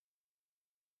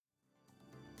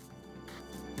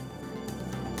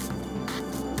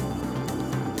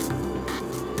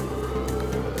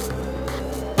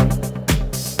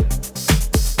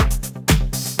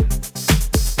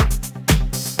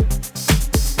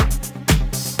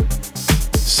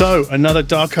So, another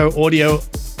Darko Audio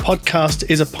podcast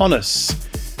is upon us.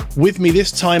 With me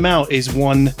this time out is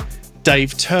one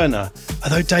Dave Turner.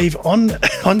 Although, Dave, on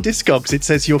Discogs it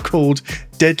says you're called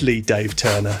Deadly Dave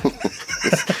Turner.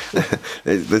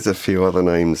 There's a few other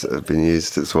names that have been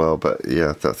used as well, but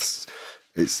yeah,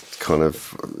 it's kind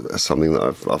of something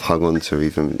that I've hung on to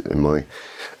even in my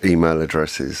email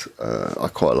addresses. I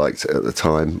quite liked it at the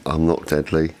time. I'm not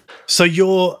Deadly. So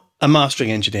you're a mastering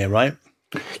engineer, right?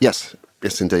 Yes,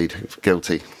 indeed.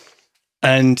 Guilty.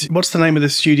 And what's the name of the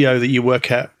studio that you work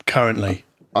at currently?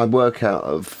 I work out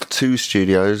of two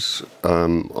studios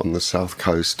on the south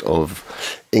coast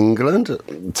of England, a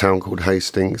town called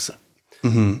Hastings.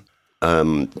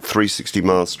 Mm-hmm. 360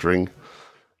 mastering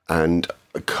and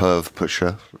a Curve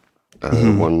Pusher.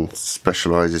 One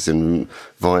specialises in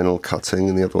vinyl cutting,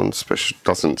 and the other one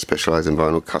doesn't specialise in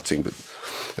vinyl cutting, but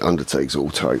undertakes all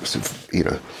types of,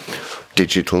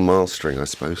 digital mastering, I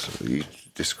suppose you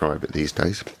describe it these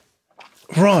days.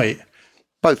 Right.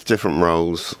 Both different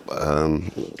roles,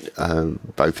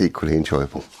 both equally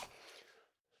enjoyable.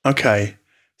 Okay.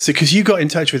 So, because you got in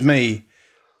touch with me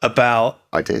about...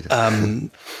 I did.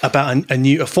 about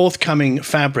a forthcoming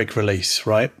Fabric release,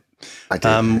 right? I did.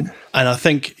 And I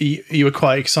think you were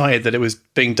quite excited that it was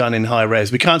being done in high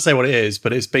res. We can't say what it is,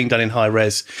 but it's being done in high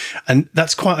res. And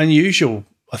that's quite unusual,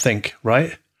 I think,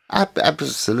 right?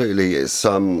 Absolutely. It's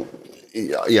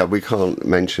we can't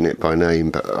mention it by name,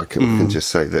 but I can just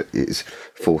say that it's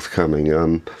forthcoming.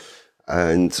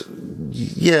 And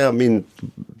yeah, I mean,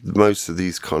 most of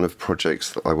these kind of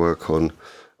projects that I work on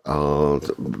are,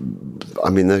 I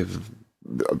mean,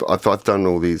 I've done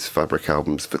all these Fabric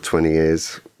albums for 20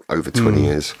 years, over 20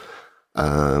 years.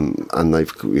 And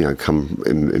they've, come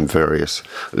in various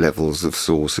levels of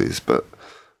sources, but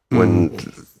when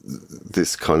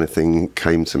this kind of thing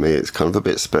came to me, it's kind of a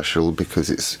bit special because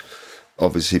it's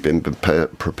obviously been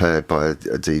prepared by a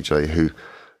DJ who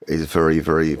is very,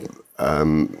 very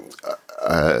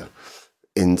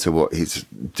into what he's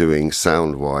doing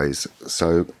sound-wise.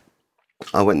 So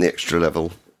I went the extra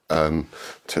level to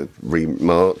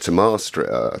master it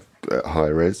at high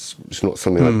res. It's not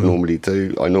something I normally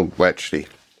do. I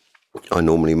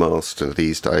normally master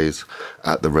these days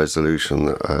at the resolution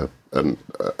that a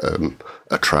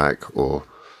track or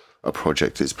a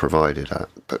project is provided at.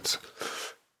 But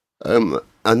and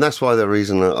that's why the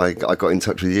reason that I got in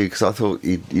touch with you, because I thought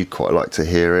you'd quite like to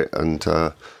hear it, and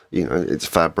it's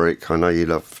Fabric. I know you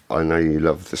love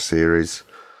the series.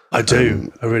 I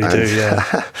do. I really do.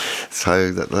 Yeah.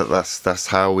 So that's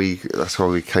how we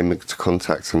came into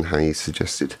contact, and how you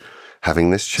suggested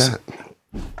having this chat.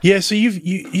 Yeah. So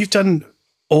you've done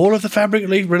all of the Fabric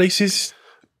releases.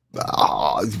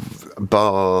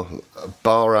 Bar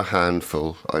a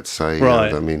handful, I'd say.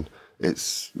 Right. I mean,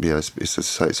 it's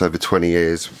over 20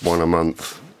 years, one a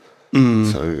month.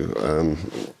 So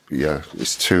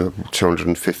it's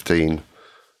 215,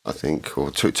 I think, or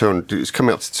 200. It's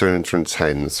coming up to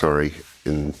 210. Sorry,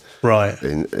 in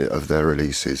of their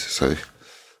releases. So,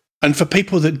 and for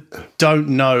people that don't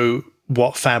know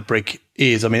what Fabric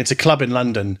is, I mean, it's a club in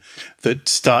London that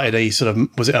started a sort of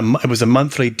it was a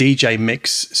monthly DJ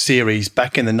mix series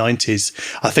back in the 90s.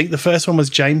 I think the first one was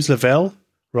James Lavelle,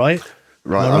 right?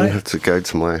 Right, I have to go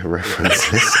to my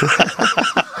references.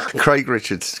 Craig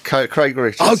Richards. Oh, Craig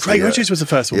Richards was the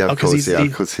first one. Yeah, of course.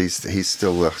 Because he's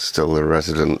still a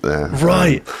resident there,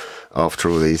 right?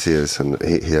 After all these years, and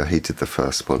he did the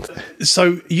first one.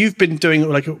 So you've been doing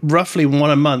like roughly one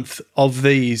a month of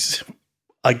these,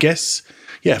 I guess.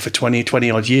 Yeah, for 20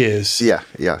 odd years. Yeah.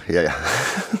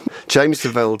 James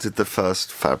Lavelle did the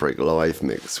first Fabric Live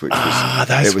mix, which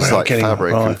was like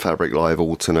Fabric and Fabric Live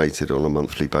alternated on a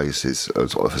monthly basis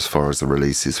as far as the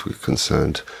releases were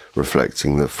concerned,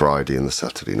 reflecting the Friday and the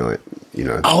Saturday night.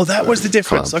 Oh, that was the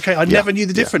difference. Club. Okay, I never knew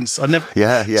the difference.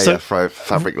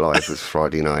 Fabric Live was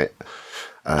Friday night.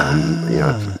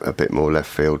 A bit more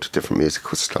left field, different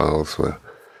musical styles were.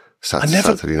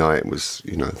 Saturday night was,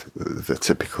 the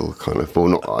typical kind of, well,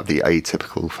 not the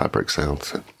atypical Fabric sound.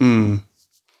 So.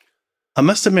 I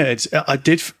must admit, I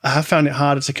have found it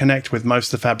harder to connect with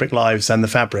most of the Fabric Lives than the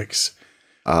Fabrics,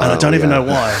 and I don't even know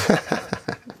why.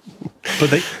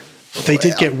 But they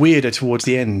did get weirder towards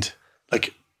the end,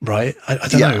 like right? I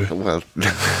don't know. Well,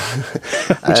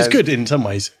 which is good in some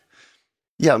ways.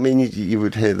 Yeah, I mean, you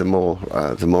would hear the more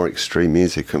extreme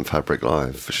music in Fabric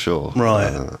Live for sure,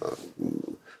 right?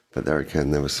 But there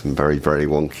again, there was some very, very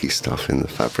wonky stuff in the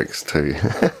Fabrics too.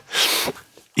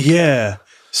 Yeah.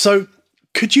 So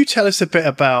could you tell us a bit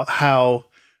about how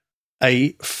a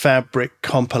Fabric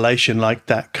compilation like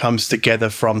that comes together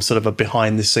from sort of a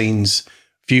behind-the-scenes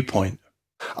viewpoint?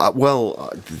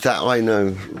 Well, that I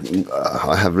know,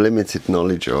 I have limited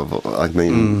knowledge of. I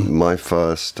mean, my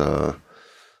first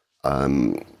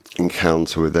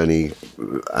encounter with any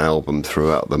album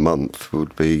throughout the month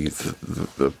would be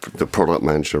the product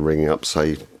manager ringing up,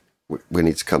 say, we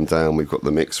need to come down, we've got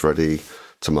the mix ready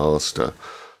to master.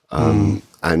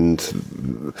 And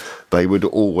they would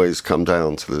always come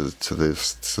down to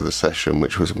the session,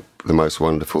 which was the most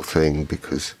wonderful thing,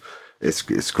 because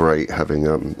it's great having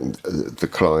the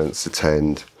clients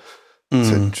attend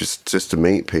to just to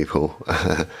meet people,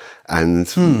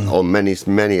 and on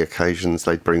many occasions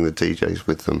they'd bring the DJs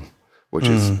with them, which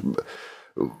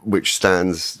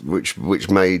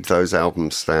made those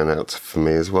albums stand out for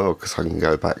me as well, because I can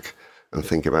go back and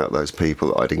think about those people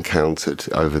that I'd encountered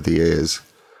over the years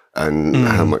and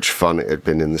how much fun it had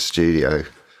been in the studio.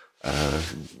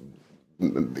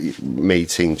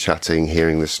 Meeting, chatting,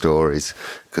 hearing the stories,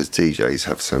 because DJs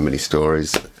have so many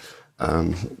stories.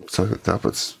 So that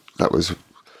was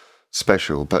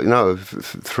special. But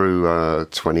through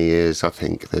 20 years, I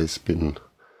think there's been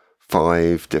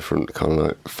 5 different kind of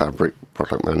like fabric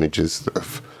product managers that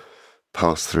have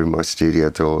passed through my studio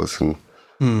doors, and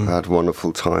I had a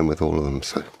wonderful time with all of them.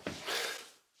 So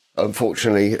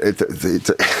unfortunately, it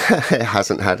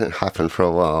hasn't happened for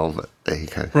a while, but there you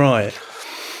go. Right.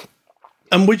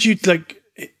 And would you, like,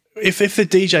 if the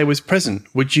DJ was present,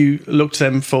 would you look to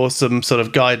them for some sort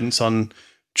of guidance on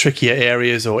trickier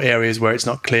areas or areas where it's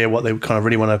not clear what they kind of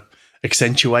really want to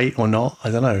accentuate or not?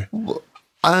 I don't know.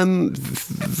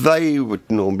 They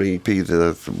would normally be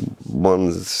the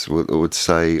ones who would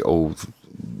say, "Oh,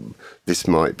 this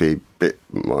might be a bit,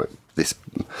 this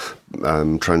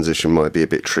transition might be a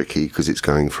bit tricky because it's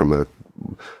going from an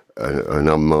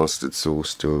unmastered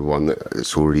source to one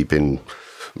that's already been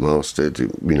mastered.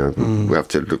 We have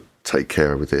to take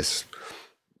care of this."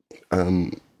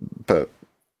 But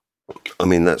I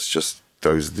mean, those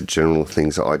are the general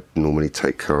things that I normally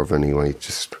take care of anyway.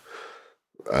 Just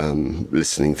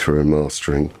listening through and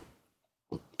mastering.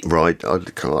 I'd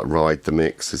kind of like ride the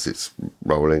mix as it's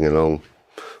rolling along.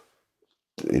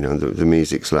 The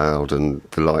music's loud and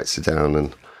the lights are down,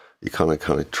 and you kind of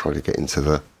try to get into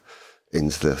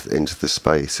the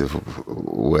space of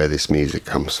where this music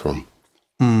comes from.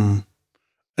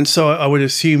 And so I would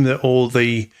assume that all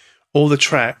the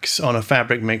tracks on a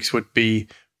fabric mix would be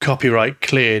copyright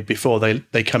cleared before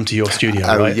they come to your studio,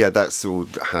 right? Yeah, that's all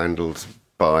handled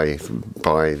by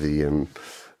the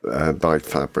by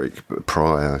Fabric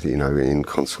prior, in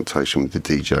consultation with the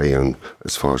DJ, and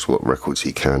as far as what records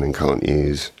he can and can't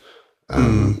use.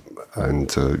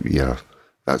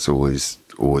 That's always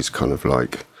kind of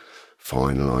like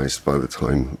finalised by the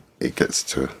time it gets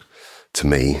to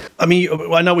me. I mean,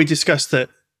 I know we discussed that.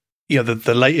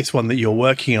 The latest one that you're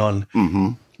working on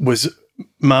was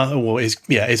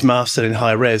is mastered in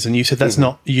high res, and you said that's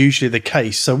not usually the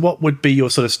case. So, what would be your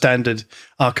sort of standard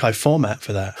archive format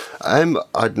for that?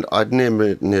 I'd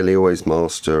nearly always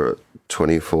master at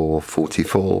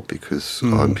 24/44 because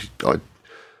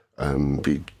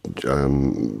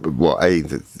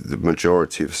the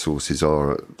majority of sources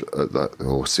are at that,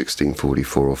 or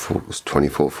 1644 or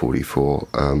 2444,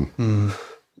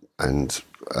 and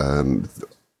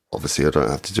obviously I don't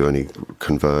have to do any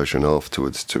conversion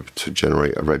afterwards to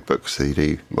generate a Redbook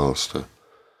CD master.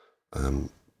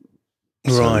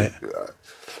 Right.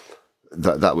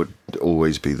 That would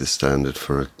always be the standard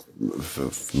for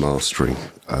mastering.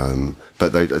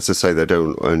 But as I say, they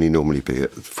don't only normally be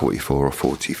at 44 or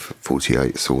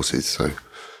 48 sources, so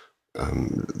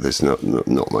there's not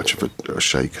much of a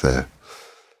shake there.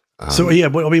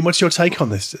 What's your take on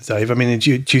this, Dave? I mean,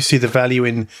 do you see the value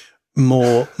in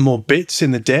more bits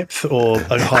in the depth, or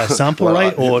a higher sample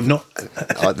rate, or not?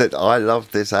 I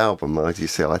love this album. I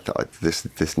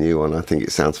this new one. I think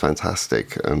it sounds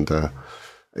fantastic, and I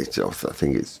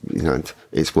think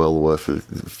it's well worth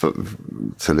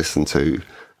to listen to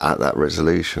at that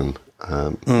resolution.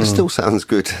 It still sounds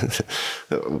good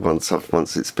once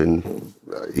it's been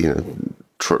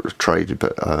traded,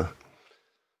 but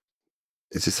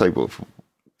it's disabled.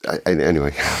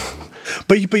 Anyway.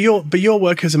 But your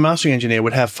work as a mastering engineer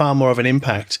would have far more of an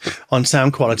impact on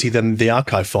sound quality than the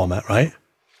archive format, right?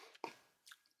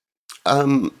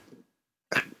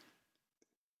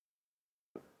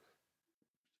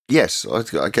 Yes,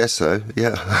 I guess so.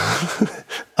 Yeah.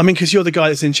 I mean, because you're the guy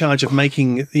that's in charge of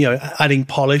making, adding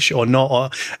polish or not, or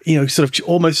sort of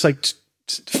almost like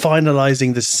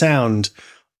finalizing the sound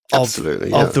of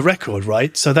the record,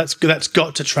 right? So that's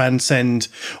got to transcend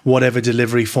whatever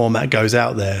delivery format goes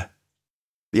out there.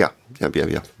 Yeah,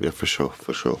 for sure.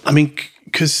 I mean,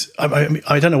 because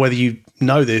I don't know whether you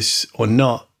know this or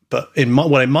not, but in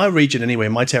my region anyway,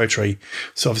 in my territory,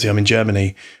 so obviously I'm in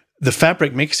Germany, the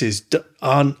Fabric mixes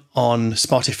aren't on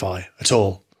Spotify at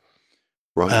all.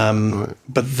 Right. Right.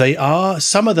 But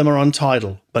some of them are on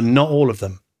Tidal, but not all of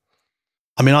them.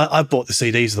 I mean, I bought the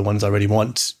CDs, the ones I really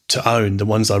want to own, the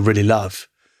ones I really love.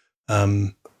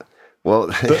 That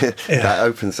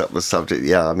opens up the subject.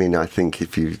 Yeah, I mean, I think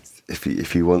if you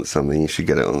want something, you should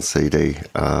get it on CD.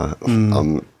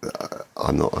 I'm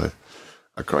not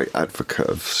a great advocate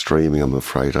of streaming, I'm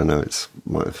afraid. I know it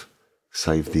might have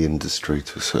saved the industry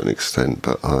to a certain extent,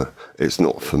 but it's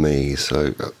not for me.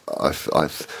 So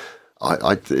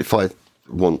if I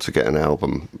want to get an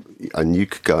album, and you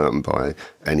could go out and buy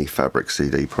any Fabric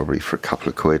CD probably for a couple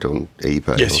of quid on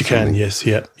eBay. Yes, you can. Yes,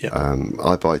 yeah.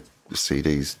 I buy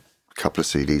CDs, a couple of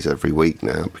CDs every week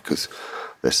now because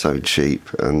they're so cheap,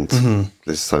 and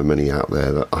there's so many out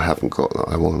there that I haven't got that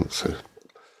I want. So,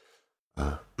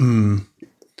 I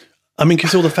mean,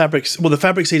 because all the Fabric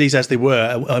CDs as they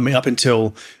were, I mean, up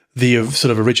until the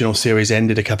sort of original series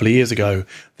ended a couple of years ago,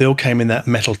 they all came in that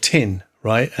metal tin,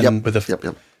 right? And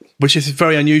yep. Which is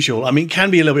very unusual. I mean, it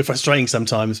can be a little bit frustrating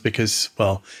sometimes because,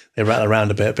 well, they rattle around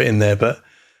a bit in there. But,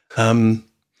 I mean,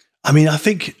 I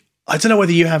don't know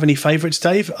whether you have any favourites,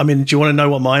 Dave. I mean, do you want to know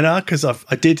what mine are? Because I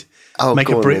did make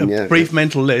a brief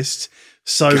mental list.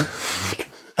 So,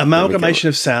 Amalgamation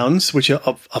of Sounds, which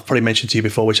I've probably mentioned to you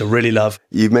before, which I really love.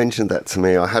 You mentioned that to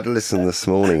me. I had a listen this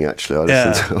morning, actually. I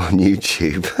listened to it on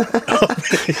YouTube.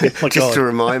 Just to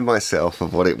remind myself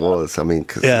of what it was. I mean,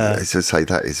 because as I say,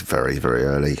 that is very, very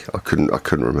early. I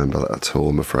couldn't remember that at all,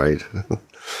 I'm afraid.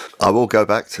 I will go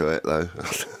back to it though.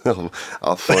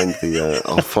 I'll find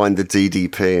the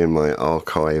DDP in my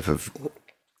archive of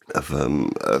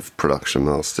production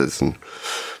masters and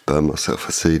burn myself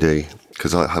a CD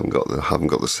because I haven't got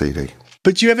the CD.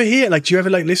 But do you ever hear do you ever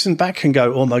listen back and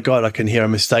go, oh my God, I can hear a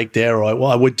mistake there,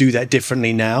 or I would do that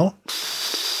differently now?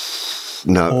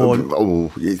 No.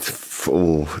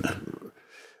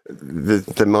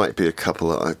 There might be a couple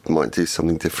that I might do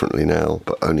something differently now,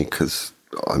 but only because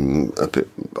I'm a bit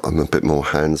more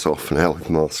hands off now with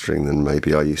mastering than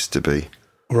maybe I used to be.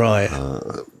 Right.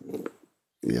 But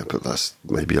that's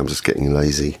maybe I'm just getting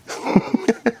lazy.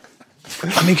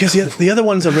 I mean, because the other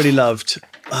ones I really loved.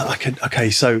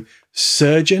 So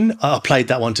Surgeon, I played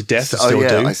that one to death. I do.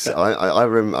 I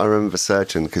remember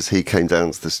Surgeon because he came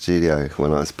down to the studio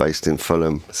when I was based in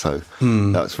Fulham. So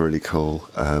that's really cool.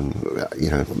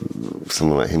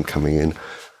 Someone like him coming in.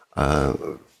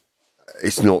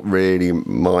 It's not really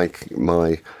my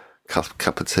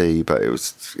cup of tea, but it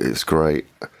was great.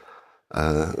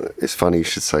 It's funny you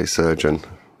should say Surgeon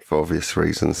for obvious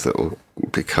reasons that will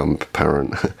become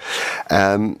apparent.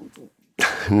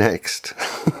 Next,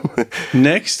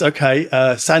 okay,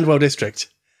 Sandwell District.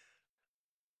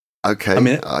 Okay, I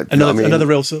mean, another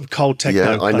real sort of cold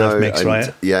techno kind of mix,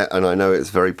 right? Yeah, and I know it's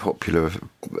very popular.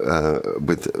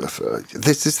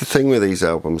 This is the thing with these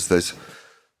albums. There's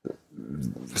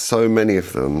so many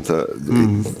of them that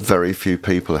very few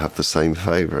people have the same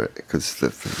favourite.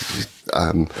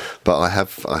 But I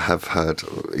have heard,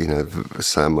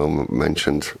 Samuel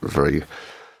mentioned with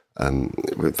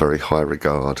very high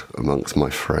regard amongst my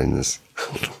friends.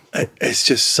 It's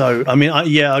just so. I mean,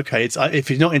 okay. If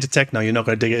you're not into techno, you're not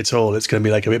going to dig it at all. It's going to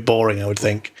be a bit boring, I would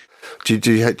think. Did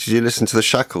you listen to the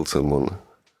Shackleton one?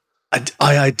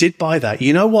 I did buy that.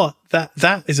 You know what?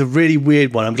 That is a really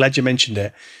weird one. I'm glad you mentioned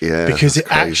it. Yeah, because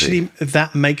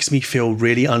that makes me feel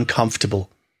really uncomfortable.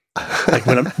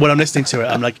 When I'm listening to it,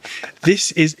 I'm like,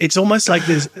 it's almost like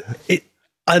this.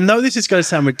 I know this is going to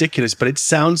sound ridiculous, but it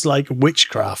sounds like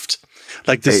witchcraft.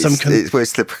 Like there's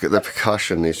the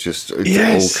percussion is just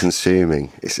all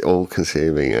consuming. It's all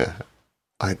consuming. Yeah.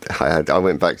 I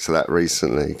went back to that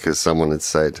recently because someone had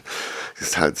said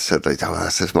this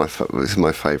is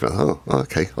my favourite. Oh,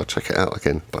 okay, I'll check it out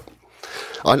again. But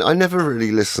I never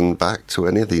really listened back to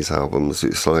any of these albums.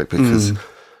 It's because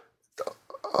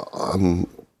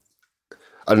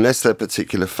unless they're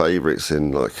particular favourites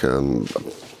in then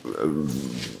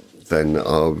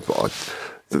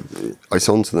it's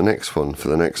on to the next one for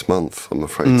the next month, I'm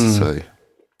afraid to say.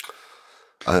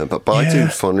 But I do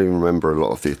fondly remember a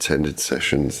lot of the attended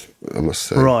sessions, I must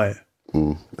say. Right.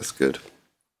 That's good.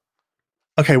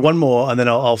 Okay, one more, and then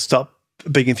I'll stop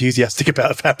being enthusiastic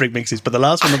about Fabric mixes. But the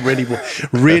last one that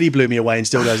really blew me away and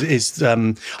still does is,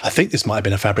 I think this might have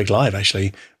been a Fabric Live,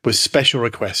 actually, was Special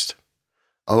Request.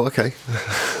 Oh, okay.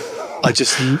 I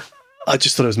just thought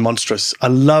it was monstrous. I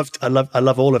love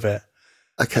all of it.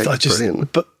 Okay,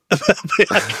 brilliant. But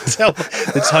I can tell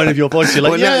the tone of your voice. You're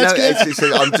like,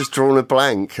 I'm just drawing a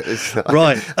blank.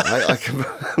 Right. I can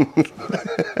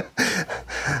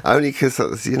only because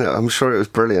I'm sure it was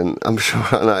brilliant. I'm sure,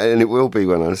 and it will be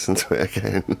when I listen to it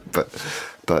again. But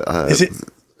is it?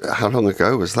 How long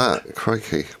ago was that?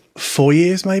 Crikey, 4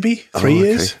 years, maybe 3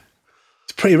 years.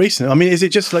 It's pretty recent. I mean, is it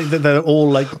just like that they're all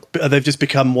like they've just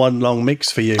become one long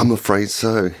mix for you? I'm afraid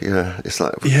so. Yeah, it's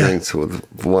like we're going to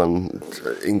one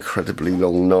incredibly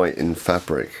long night in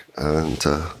Fabric, and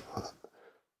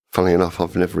funnily enough,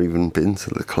 I've never even been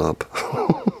to the club.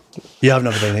 Yeah, I've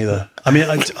never been either. I mean,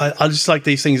 I just like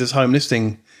these things as home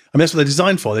listening. I mean, that's what they're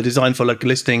designed for. They're designed for like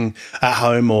listening at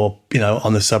home or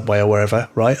on the subway or wherever,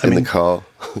 right? The car.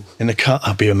 In the car,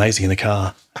 I'd be amazing in the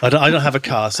car. I don't have a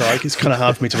car, so it's kind of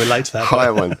hard for me to relate to that.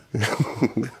 Hire one.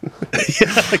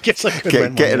 Yeah, I guess I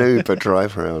could get an Uber,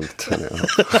 drive around, turn it up.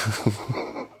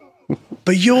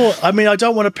 But I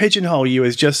don't want to pigeonhole you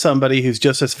as just somebody who's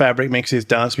just as Fabric mixes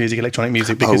dance music, electronic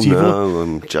music. Because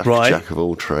I'm jack of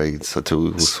all trades. I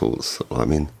do all sorts. I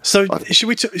mean, so should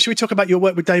we talk about your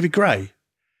work with David Gray?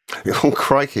 Oh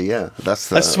crikey, yeah, let's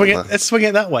swing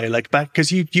it that way, like back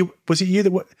because you was it you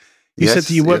that you said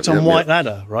that you worked on White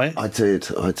Ladder, right? I did.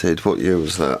 What year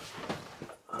was that?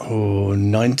 Oh,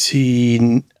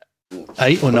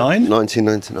 1998 or 9?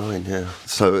 1999, yeah.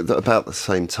 So about the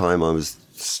same time I was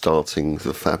starting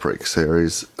the Fabric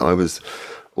series, I was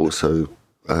also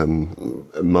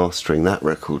mastering that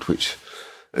record, which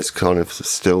is kind of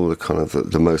still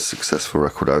the most successful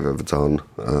record I've ever done.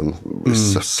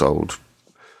 It's sold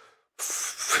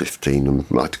 15,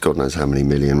 God knows how many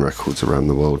million records around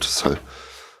the world. So,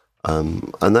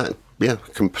 and that,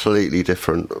 completely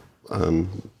different.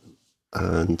 And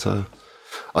I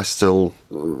still,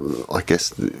 I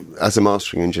guess, as a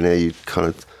mastering engineer,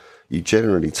 you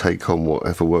generally take on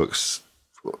whatever work's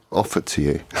offered to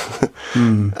you. I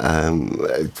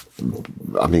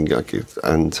mean,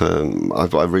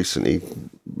 I recently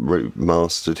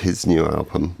mastered his new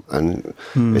album, and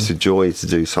it's a joy to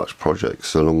do such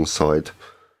projects alongside,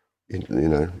 a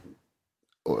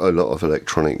lot of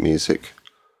electronic music,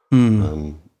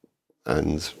 and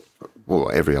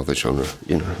every other genre.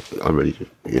 I really,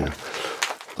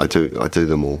 I do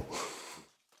them all.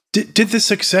 Did the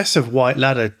success of White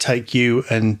Ladder take you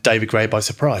and David Gray by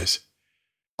surprise?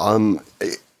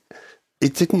 It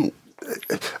didn't.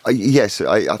 Yes,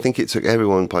 I think it took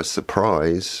everyone by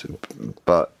surprise,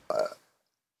 but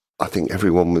I think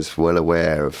everyone was well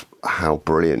aware of how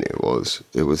brilliant it was.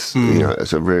 It was,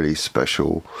 it's a really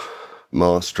special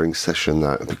mastering session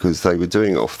because they were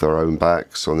doing it off their own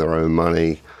backs, on their own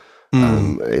money,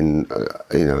 and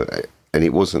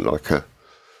it wasn't like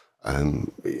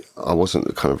I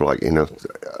wasn't kind of like in a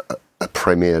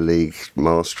Premier League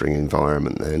mastering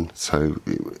environment then, so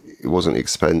it wasn't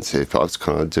expensive. I was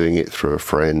kind of doing it through a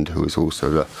friend who was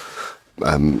also the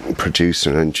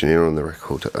producer and engineer on the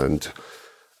record, and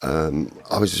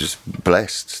I was just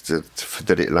blessed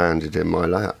that it landed in my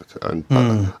lap. And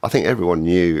I think everyone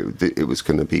knew that it was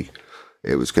going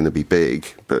to be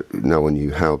big, but no one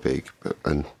knew how big.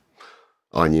 And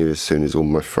I knew as soon as all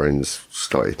my friends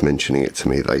started mentioning it to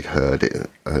me, they'd heard it,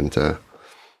 and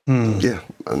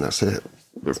and that's it.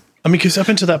 I mean, because up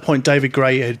until that point, David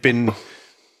Gray he'd been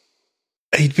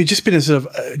just been a sort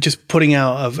of just putting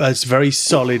out a very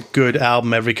solid, good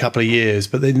album every couple of years,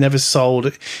 but they never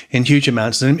sold in huge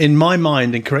amounts. And in my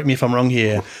mind, and correct me if I'm wrong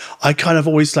here, I kind of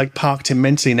always like parked him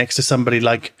mentally next to somebody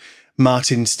like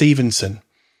Martin Stevenson,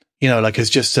 like as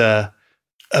just a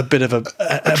bit of a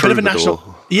bit of a national,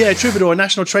 troubadour, a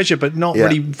national treasure, but not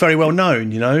really very well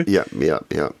known, Yeah.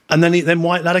 And then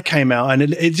White Ladder came out, and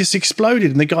it just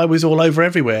exploded, and the guy was all over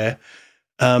everywhere.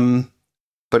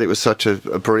 But it was such a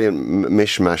brilliant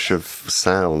mishmash of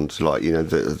sound, like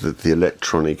the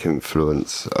electronic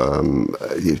influence.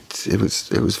 It was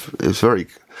very,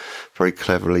 very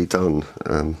cleverly done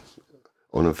on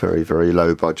a very, very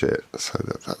low budget. So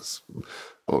that's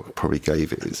what probably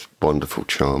gave it its wonderful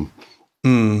charm.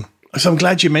 So I'm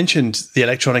glad you mentioned the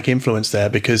electronic influence there,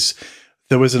 because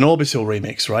there was an Orbital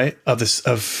remix, right?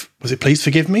 Was it Please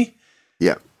Forgive Me?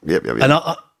 Yeah. And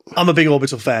I'm a big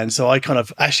Orbital fan, so I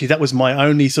that was my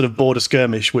only sort of border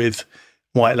skirmish with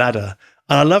White Ladder,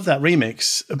 and I love that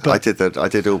remix. But I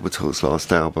did Orbital's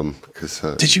last album because.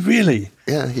 Did you really?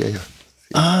 Yeah.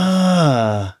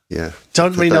 Ah. Yeah.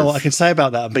 Don't really know what I can say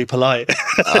about that and be polite.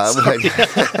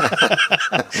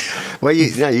 Well,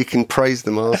 you can praise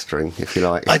the mastering if you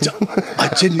like.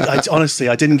 Honestly,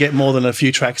 I didn't get more than a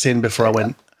few tracks in before I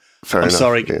went. Fair enough.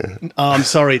 Sorry. Yeah. I'm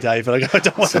sorry, Dave. I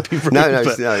don't want to be rude. No.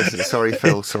 Sorry,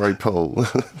 Phil. Sorry, Paul.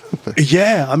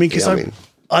 Yeah, I mean, because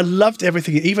I loved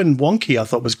everything. Even Wonky I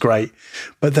thought was great.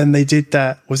 But then they did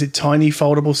that, was it Tiny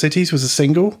Foldable Cities was a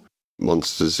single?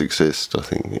 Monsters Exist, I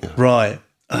think, yeah. Right.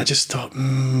 And I just thought,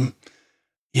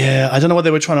 yeah, I don't know whether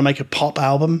they were trying to make a pop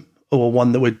album or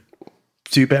one that would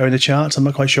do better in the charts. I'm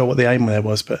not quite sure what the aim there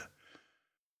was, but...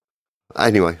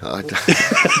 Anyway, yeah,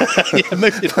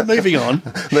 moving on.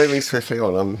 Moving swiftly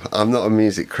on. I'm not a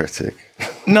music critic.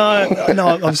 No,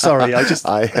 I'm sorry. I'll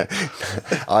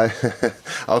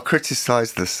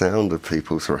criticise the sound of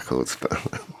people's records, but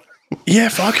yeah.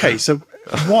 Okay, so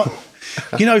what?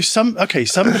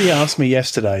 Somebody asked me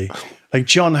yesterday, like,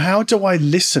 John, how do I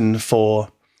listen for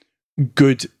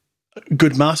good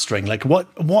mastering? Like, what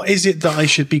is it that I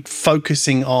should be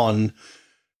focusing on?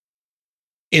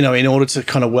 In order to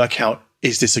kind of work out,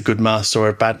 is this a good master or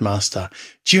a bad master?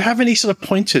 Do you have any sort of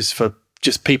pointers for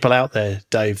just people out there,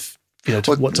 Dave?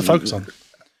 What to focus on?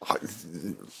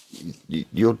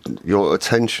 Your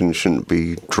attention shouldn't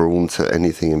be drawn to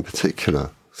anything in particular.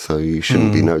 So you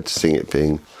shouldn't be noticing it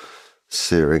being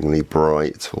searingly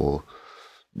bright or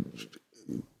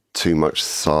too much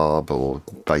sub or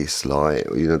bass light.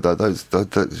 Those are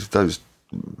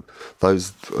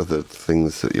the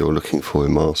things that you're looking for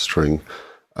in mastering.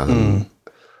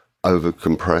 Over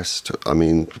compressed, I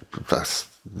mean,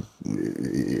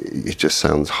 it just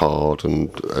sounds hard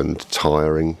and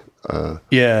tiring.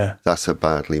 Yeah, that's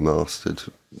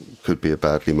could be a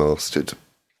badly mastered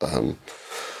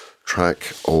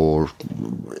track, or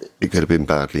it could have been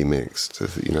badly mixed.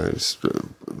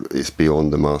 It's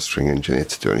beyond the mastering engineer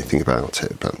to do anything about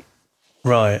it. But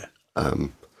right,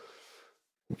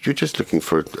 you're just looking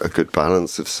for a good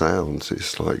balance of sounds.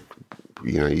 It's like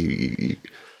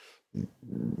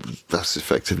that's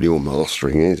effectively all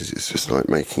mastering is. It's just like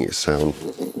making it sound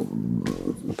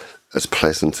as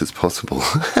pleasant as possible.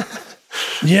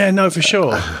 Yeah, no, for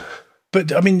sure.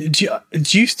 But I mean, do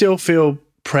you still feel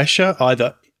pressure,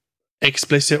 either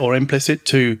explicit or implicit,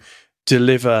 to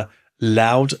deliver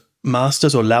loud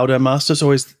masters or louder masters,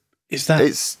 or is that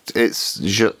it's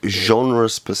genre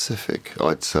specific?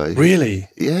 I'd say. Really?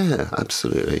 Yeah,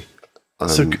 absolutely.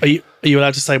 So are you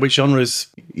allowed to say which genres?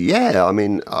 Yeah, I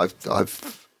mean,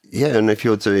 and if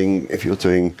you're doing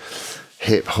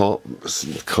hip hop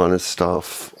kind of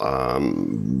stuff,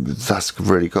 that's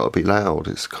really got to be loud.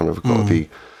 It's kind of got to be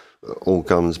all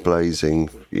guns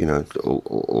blazing.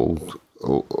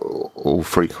 All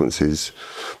frequencies,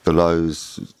 the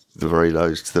lows, the very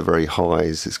lows to the very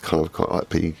highs. It's kind of got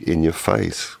to be in your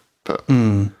face. But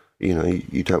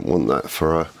you don't want that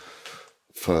for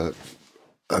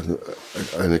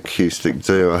an acoustic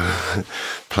duo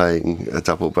playing a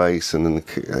double bass and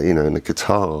a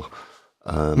guitar.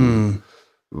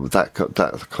 That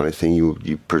kind of thing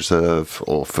you preserve,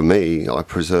 or for me, I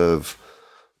preserve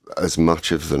as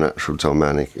much of the natural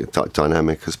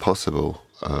dynamic as possible,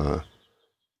 and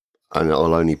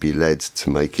I'll only be led to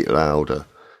make it louder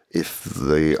if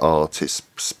the artist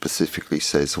specifically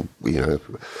says,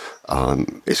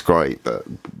 it's great, but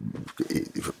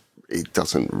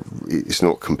it's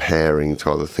not comparing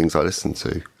to other things I listen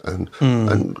to, and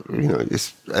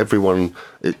it's everyone.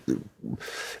 It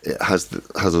has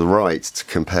a right to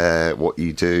compare what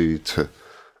you do to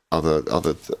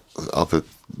other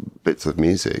bits of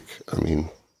music. I mean,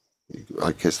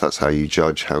 I guess that's how you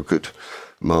judge how good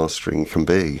mastering can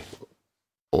be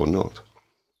or not.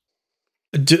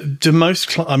 Do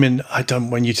most? I mean, I don't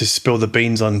want you to spill the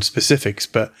beans on specifics,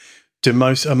 but are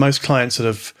most clients sort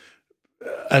of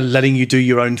letting you do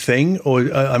your own thing, or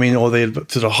they're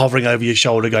sort of hovering over your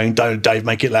shoulder, going, "Don't, Dave,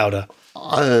 make it louder"?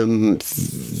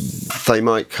 They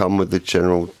might come with the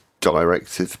general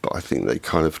directive, but I think they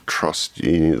kind of trust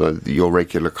you. Your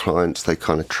regular clients, they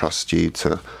kind of trust you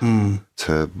to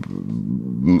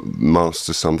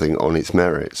master something on its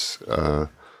merits.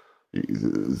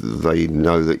 They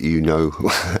know that you know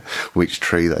which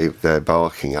tree they're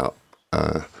barking up,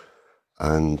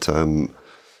 and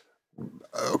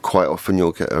quite often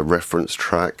you'll get a reference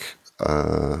track.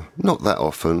 Not that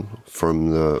often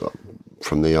from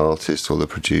the artist or the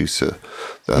producer.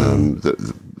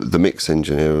 The mix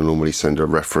engineer will normally send a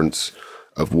reference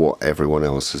of what everyone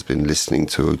else has been listening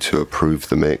to approve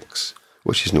the mix,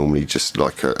 which is normally just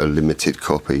like a limited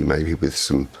copy, maybe with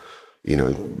some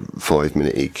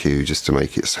 5-minute EQ just to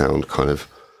make it sound kind of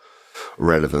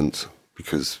relevant,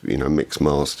 because mix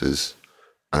masters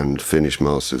and finish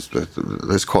masters,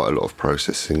 there's quite a lot of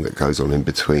processing that goes on in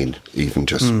between, even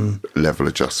just level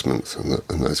adjustments and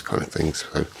those kind of things.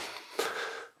 So,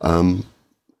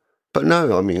 but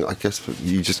no, I mean, I guess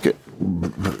you just get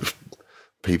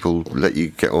people let you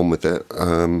get on with it.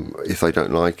 If they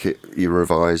don't like it, you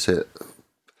revise it.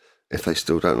 If they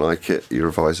still don't like it, you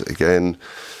revise it again.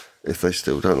 if they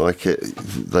still don't like it,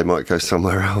 they might go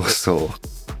somewhere else. Or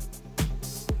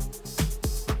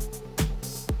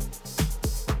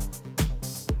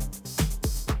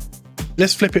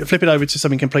let's flip it over to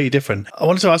something completely different. I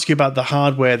wanted to ask you about the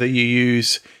hardware that you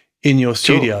use in your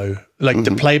studio, like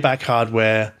the playback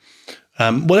hardware.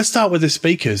 Well, let's start with the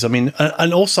speakers. I mean,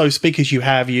 and also speakers you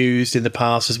have used in the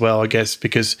past as well, I guess,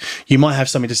 because you might have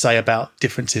something to say about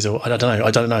differences, or I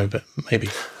don't know, but maybe.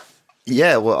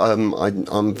 Yeah, well,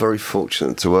 I'm very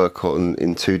fortunate to work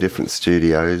in two different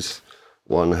studios.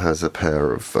 One has a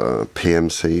pair of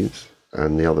PMCs,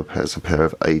 and the other has a pair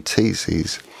of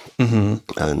ATCs.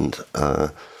 And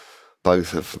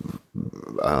both have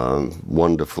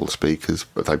wonderful speakers,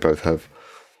 but they both have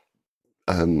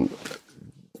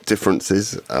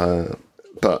differences.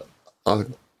 But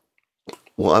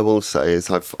what I will say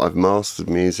is I've mastered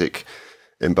music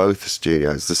in both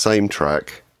studios, the same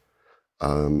track,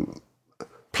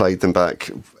 played them back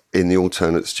in the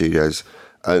alternate studios,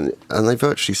 and they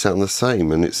virtually sound the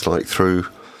same. And it's like through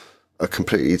a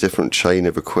completely different chain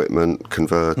of equipment,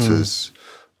 converters,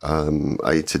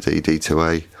 A to D, D to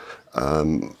A,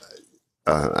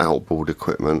 outboard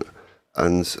equipment,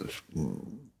 and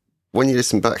when you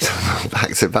listen back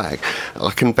to back,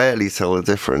 I can barely tell the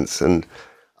difference, and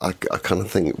I kind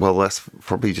of think, well, that's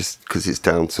probably just because it's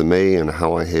down to me and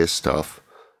how I hear stuff.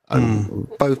 And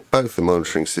both the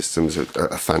monitoring systems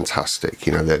are fantastic.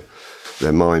 You know,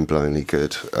 they're mind-blowingly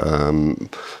good.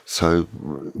 So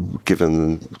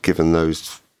given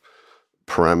those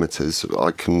parameters,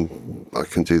 I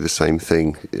can do the same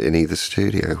thing in either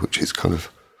studio, which is kind of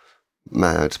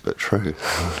mad but true.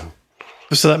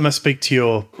 So that must speak to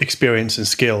your experience and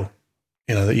skill,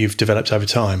 you know, that you've developed over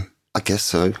time. I guess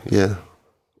so, yeah.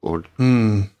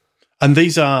 And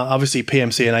these are obviously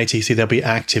PMC and ATC. They'll be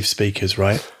active speakers,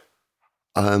 right?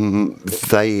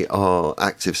 They are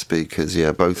active speakers,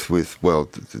 yeah. Both with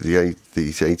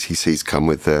these ATCs come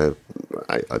with their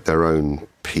own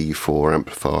P4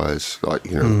 amplifiers, like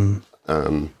they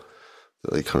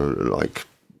kind of like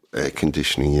air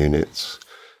conditioning units,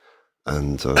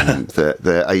 and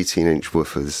they're 18-inch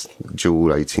woofers,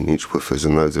 dual 18-inch woofers,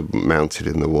 and those are mounted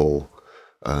in the wall,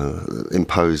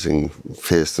 imposing,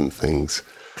 fearsome things.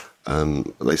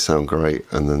 They sound great.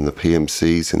 And then the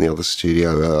PMCs in the other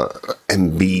studio are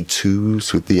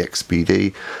MB2s with the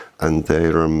XBD, and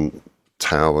they're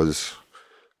towers,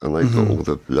 and they've got all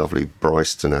the lovely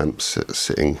Bryston amps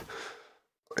sitting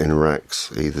in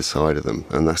racks either side of them,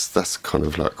 and that's kind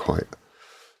of like quite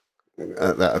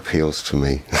that appeals to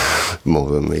me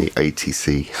more than the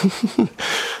ATC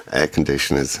air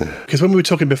conditioners. Because when we were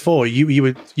talking before,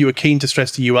 you were keen to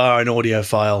stress that you are an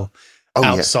audiophile.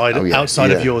 Outside of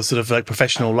your sort of like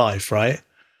professional life, right?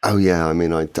 Oh yeah, I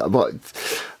mean, it's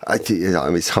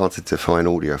hard to define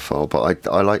audiophile, but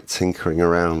I like tinkering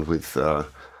around with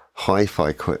hi-fi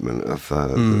equipment of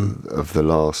the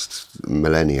last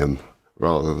millennium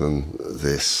rather than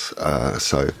this.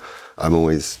 So I'm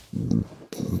always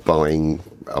buying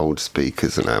old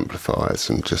speakers and amplifiers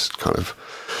and just kind of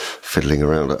fiddling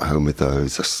around at home with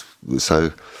those.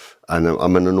 So, and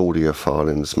I'm an audiophile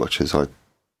in as much as I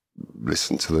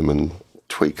listen to them and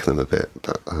tweak them a bit,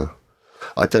 but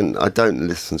I don't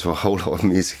listen to a whole lot of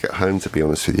music at home, to be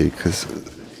honest with you, because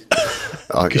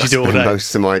I spend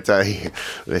most of my day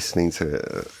listening to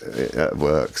it at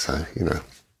work. So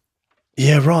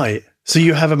Yeah, right. So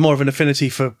you have more of an affinity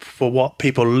for what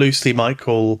people loosely might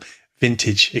call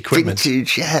vintage equipment.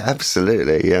 Vintage, yeah,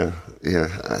 absolutely, yeah,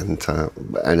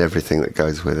 and everything that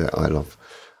goes with it. I love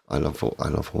all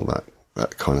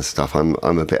that kind of stuff. I'm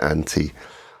a bit anti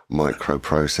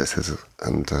microprocessors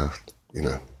and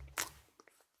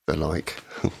the like.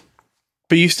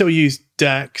 But you still use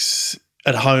DACs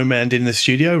at home and in the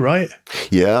studio, right?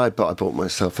 Yeah, I bought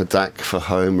myself a DAC for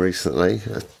home recently,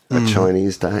 a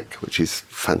Chinese DAC, which is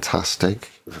fantastic.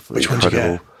 Which one did you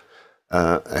get?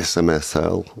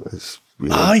 SMSL. Is,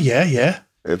 yeah.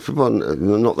 If one,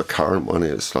 not the current one.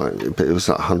 It was like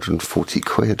 140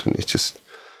 quid, and it's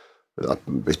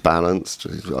balanced.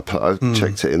 I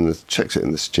checked it in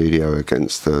the studio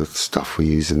against the stuff we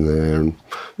use in there, and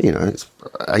it's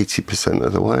 80%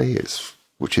 of the way.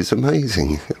 Which is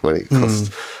amazing when it costs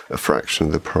a fraction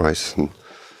of the price, and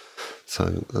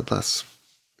so that's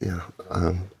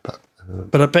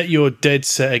But I bet you're dead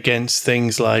set against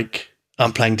things like,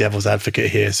 I'm playing devil's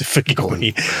advocate here, so forgive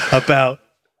me, about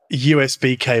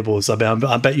USB cables.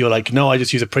 I bet you're like, no, I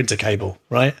just use a printer cable,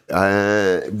 right?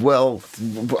 Well,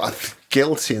 I'm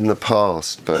guilty in the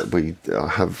past, but I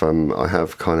have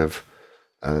kind of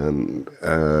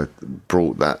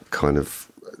brought that kind of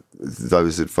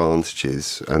those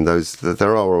advantages, and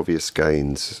there are obvious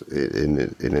gains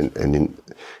in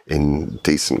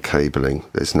decent cabling.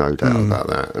 There's no doubt about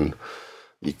that, and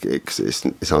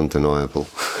it's undeniable.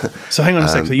 So hang on a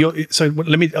second. So I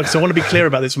want to be clear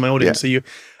about this for my audience. Yeah. So you,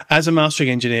 as a mastering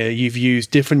engineer, you've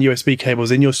used different USB cables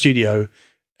in your studio,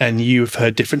 and you've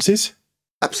heard differences.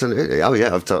 Absolutely. Oh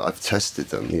yeah, I've tested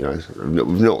them. You know,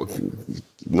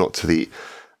 not to the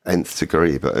nth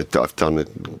degree, but I've done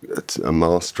a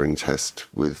mastering test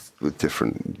with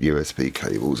different USB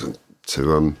cables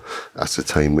to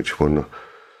ascertain which one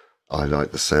I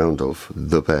like the sound of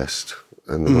the best,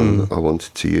 and the one I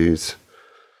wanted to use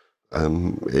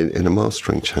in a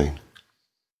mastering chain.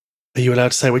 Are you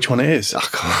allowed to say which one it is? I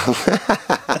can't.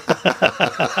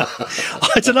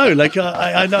 I don't know. Like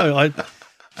I know.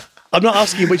 I'm not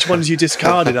asking you which ones you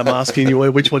discarded. I'm asking you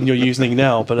which one you're using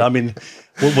now. But I mean,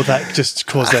 will that just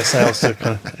cause their sales to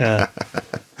kind of, yeah?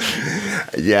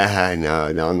 Yeah,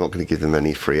 no, I'm not going to give them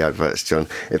any free adverts, John.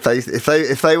 If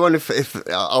they want, if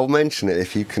I'll mention it,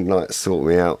 if you can like sort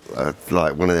me out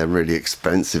like one of their really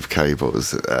expensive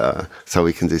cables, so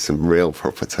we can do some real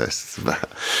proper tests. The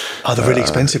really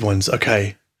expensive ones,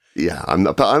 okay. Yeah, I'm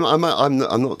not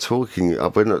talking.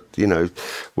 We're not. You know,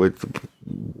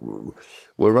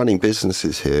 we're running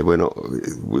businesses here. We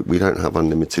don't have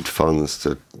unlimited funds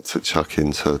to chuck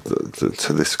into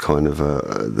to this kind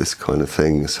of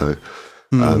thing. So,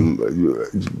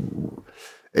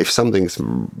 if something's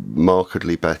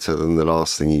markedly better than the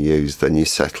last thing you used, then you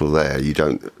settle there. You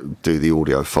don't do the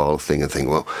audiophile thing and think,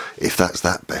 well, if that's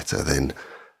that better, then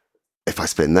if I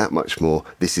spend that much more,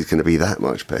 this is going to be that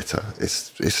much better.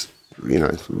 It's you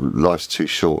know, life's too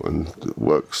short and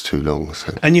work's too long.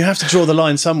 So. And you have to draw the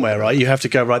line somewhere, right? You have to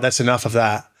go, right, that's enough of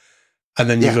that. And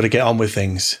then you've got to get on with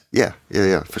things. Yeah,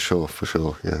 for sure,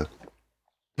 yeah.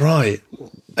 Right.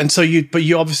 And so you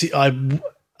obviously, I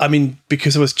mean,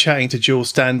 because I was chatting to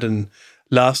Jules Standen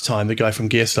last time, the guy from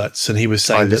Gearsluts, and he was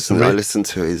saying I listened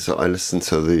to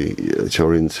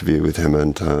your interview with him,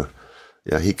 and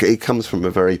he comes from a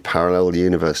very parallel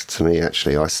universe to me,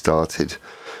 actually. I started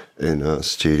in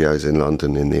studios in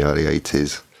London in the early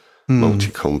 80s,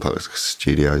 multi-compact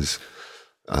studios.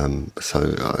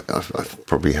 So I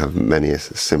probably have many a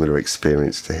similar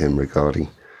experience to him regarding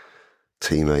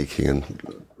tea making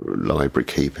and library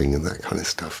keeping and that kind of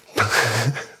stuff.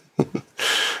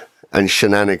 And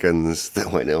shenanigans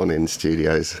that went on in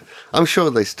studios. I'm sure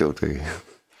they still do.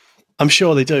 I'm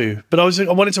sure they do. But I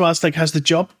wanted to ask, like, has the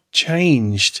job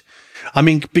changed? I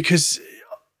mean, because,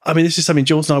 this is something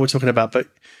Jules and I were talking about, but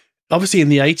obviously in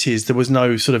the 80s, there was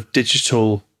no sort of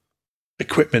digital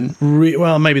equipment.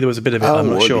 Well, maybe there was a bit of it, I'm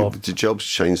not sure. The job's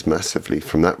changed massively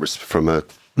from that, from a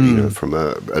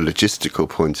logistical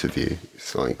point of view.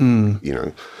 It's like,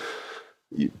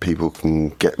 people can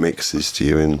get mixes to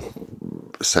you in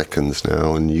seconds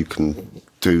now, and you can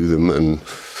do them and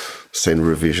send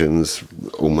revisions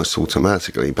almost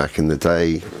automatically. Back in the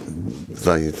day,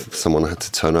 someone had to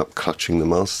turn up clutching the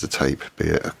master tape, be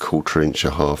it a 1/4 inch,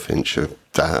 a 1/2 inch, a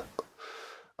dat.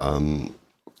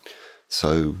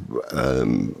 So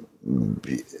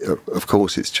of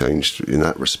course it's changed in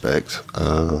that respect,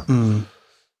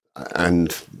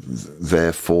 and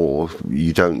therefore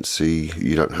you don't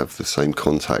have the same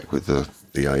contact with the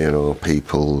A&R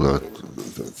people,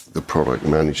 the product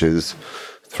managers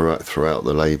throughout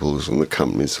the labels and the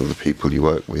companies or the people you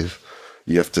work with.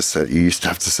 You used to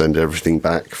have to send everything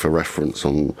back for reference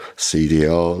on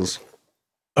CDRs.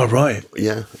 Oh, right.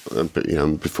 Yeah, but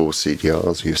before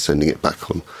CDRs, you're sending it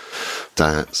back on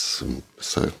DATs.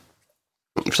 So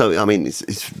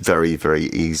it's very, very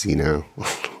easy now.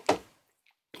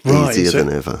 Right. Easier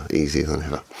than ever. Is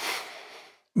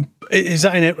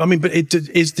that in it? But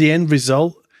is the end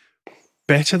result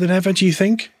better than ever, do you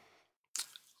think?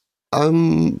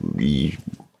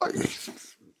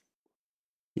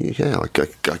 Yeah, I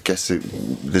guess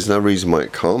there's no reason why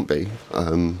it can't be.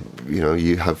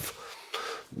 You have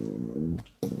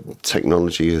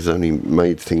technology has only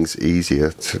made things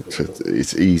easier.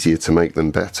 It's easier to make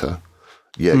them better.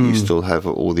 Yet you still have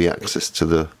all the access to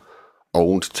the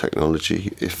old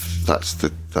technology if that's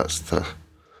the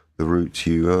route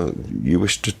you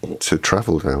wish to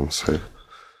travel down. So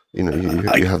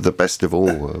you have the best of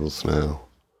all worlds now.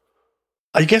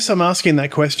 I guess I'm asking that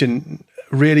question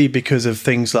really because of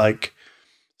things like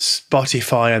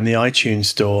Spotify and the iTunes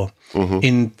Store,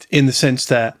 in the sense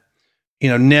that,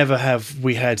 never have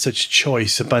we had such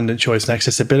abundant choice and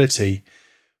accessibility.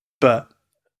 But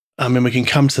we can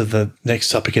come to the next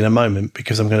topic in a moment,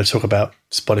 because I'm going to talk about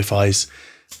Spotify's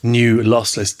new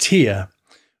lossless tier.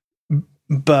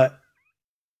 But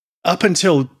up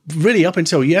until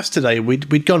yesterday,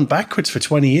 we'd gone backwards for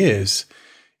 20 years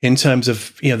in terms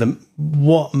of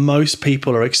what most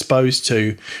people are exposed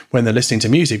to when they're listening to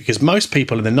music, because most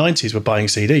people in the 90s were buying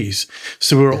CDs,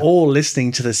 so we were all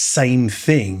listening to the same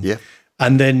thing. Yeah.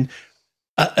 And then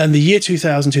and the year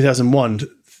 2000, 2001,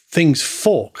 things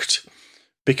forked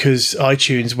because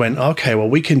iTunes went, okay, well,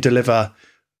 we can deliver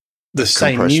the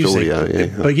same music, audio,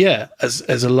 but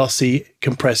as a lossy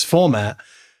compressed format.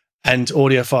 And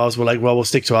audiophiles were like, well, we'll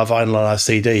stick to our vinyl on our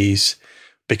CDs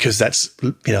because that's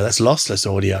lossless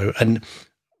audio. And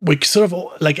we sort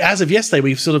of, like, as of yesterday,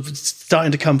 we've sort of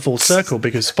starting to come full circle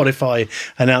because Spotify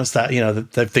announced that,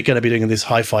 that they're going to be doing this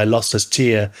hi-fi lossless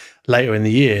tier later in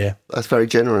the year. That's very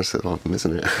generous of them,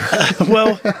 isn't it?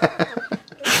 Well,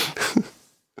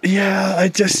 yeah,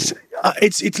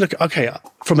 it's look, okay,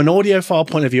 from an audiophile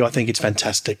point of view, I think it's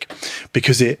fantastic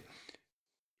because it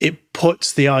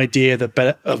puts the idea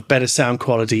of better sound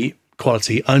quality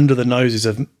under the noses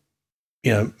of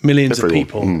millions of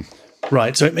people,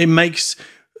 right? So it makes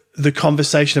the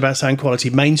conversation about sound quality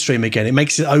mainstream again. It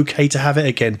makes it okay to have it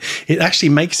again. It actually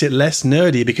makes it less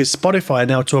nerdy because Spotify are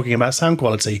now talking about sound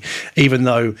quality, even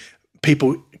though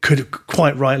people could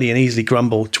quite rightly and easily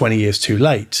grumble 20 years too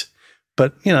late.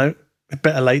 But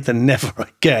better late than never, I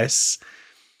guess.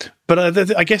 But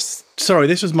I guess, sorry,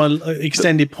 this was my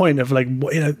extended point of like,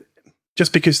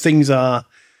 just because things are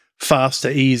faster,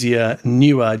 easier,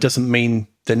 newer, doesn't mean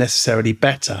they're necessarily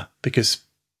better, because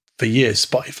for years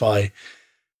Spotify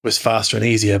was faster and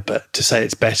easier, but to say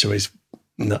it's better is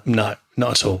no, not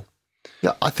at all.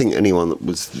 Yeah, I think anyone that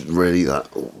was really that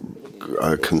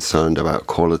concerned about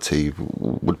quality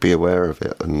would be aware of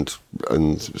it and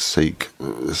seek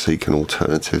an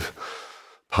alternative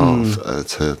path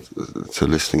to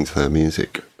listening to their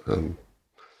music.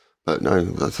 But no,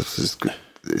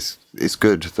 it's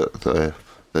good that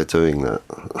they're doing that.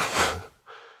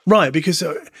 Right, because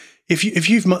if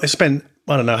you've spent,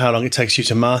 I don't know how long it takes you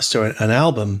to master an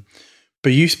album,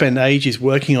 but you spend ages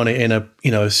working on it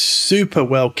in a super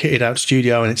well kitted out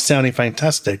studio and it's sounding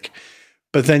fantastic,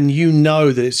 but then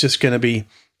that it's just going to be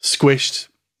squished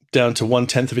down to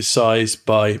 1/10 of its size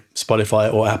by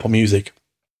Spotify or Apple Music,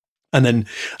 and then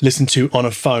listened to on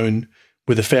a phone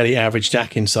with a fairly average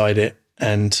DAC inside it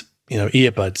and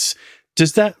earbuds.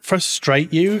 Does that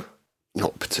frustrate you?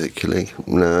 Not particularly,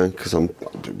 no, because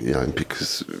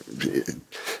because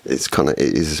it's kind of,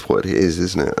 it is what it is,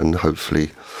 isn't it? And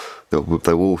hopefully there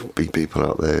will be people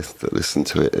out there that listen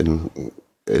to it in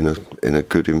a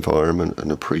good environment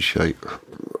and appreciate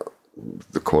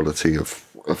the quality of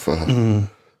the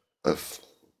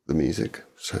music.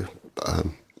 So,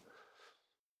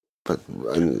 but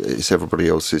it's everybody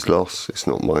else's loss. It's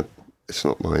not my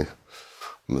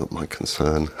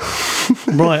concern.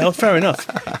 Right. Oh, fair enough.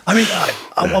 I mean,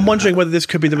 I'm wondering whether this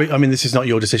could be this is not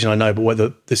your decision, I know, but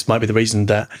whether this might be the reason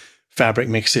that Fabric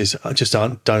mixes just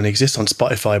don't exist on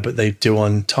Spotify, but they do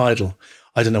on Tidal.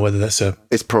 I don't know whether that's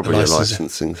it's probably a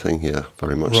licensing thing, yeah,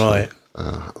 very much. Right.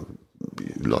 So.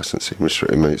 Licensing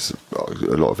restriction. I mean,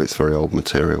 a lot of it's very old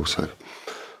material, so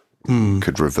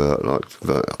could revert,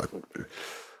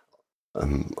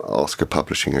 ask a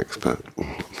publishing expert.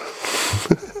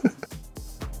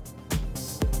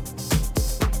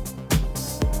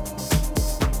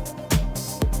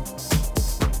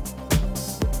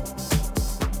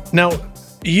 Now,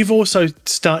 you've also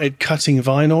started cutting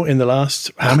vinyl in the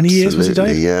last, how many years was it,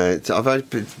 Dave? Yeah, I've only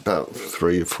been about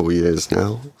 3 or 4 years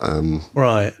now.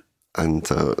 Right. And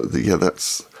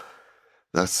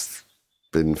that's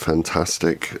been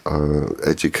fantastic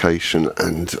education,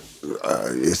 and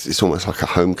it's almost like a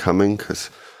homecoming, because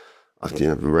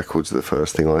the records are the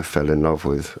first thing I fell in love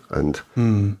with, and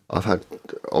I've had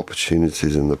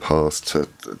opportunities in the past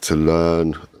to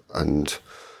learn, and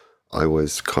I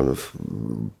was kind of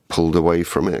pulled away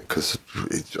from it because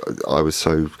I was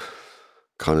so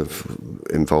kind of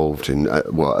involved in, at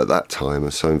that time I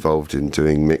was so involved in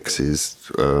doing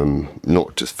mixes,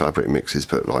 not just Fabric mixes,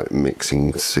 but like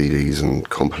mixing CDs and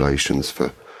compilations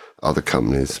for other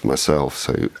companies myself.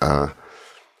 So,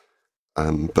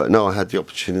 but no, I had the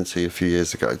opportunity a few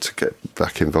years ago to get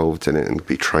back involved in it and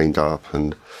be trained up,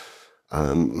 and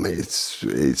it's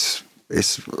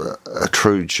a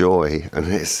true joy, and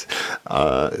it's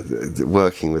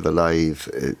working with a lathe.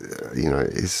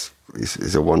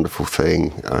 Is a wonderful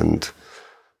thing, and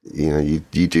you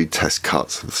do test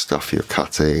cuts of the stuff you're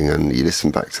cutting, and you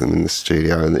listen back to them in the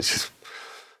studio, and it's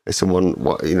a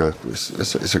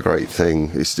great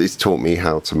thing. It's taught me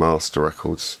how to master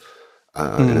records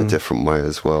in a different way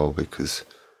as well, because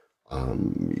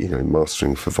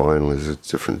mastering for vinyl is a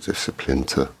different discipline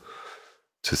to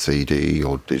CD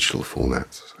or digital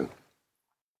formats. So.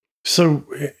 So,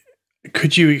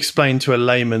 could you explain to a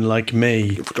layman like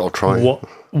me I'll try.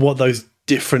 What those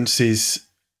differences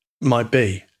might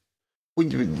be?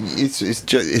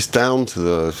 It's down to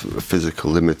the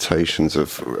physical limitations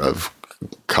of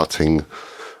cutting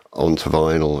onto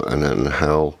vinyl, and then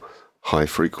how high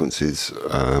frequencies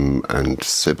and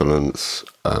sibilance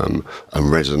and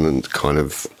resonant kind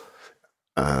of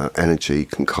energy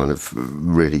can kind of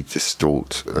really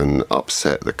distort and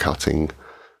upset the cutting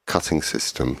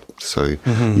system. So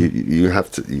you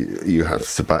have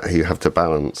to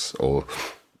balance, or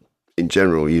in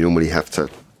general, you normally have to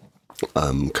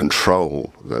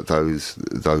control those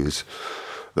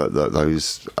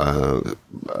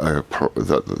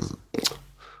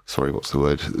sorry, what's the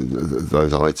word?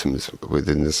 Those items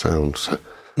within the sound. So,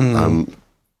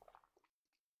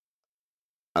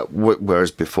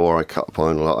 whereas before I cut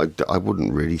vinyl, I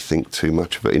wouldn't really think too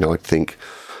much of it. You know, I'd think,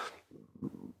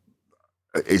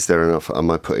 is there enough? Am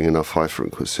I putting enough high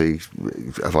frequency?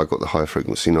 Have I got the high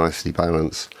frequency nicely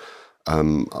balanced?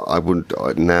 I wouldn't.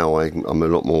 Now I'm a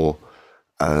lot more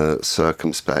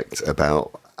circumspect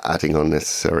about adding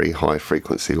unnecessary high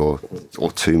frequency or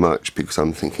too much, because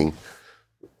I'm thinking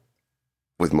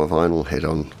with my vinyl head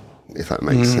on, if that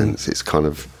makes sense. It's kind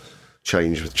of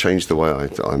changed the way I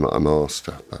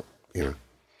master. But, you know.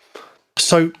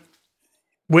 So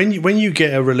when you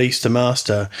get a release to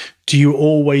master, do you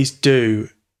always do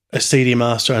a CD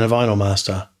master and a vinyl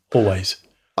master? Always.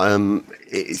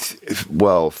 If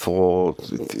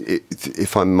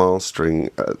I'm mastering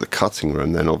at the cutting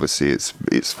room, then obviously it's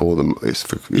for the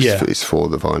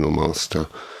vinyl master.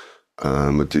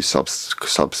 I do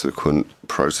subsequent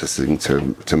processing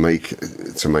to make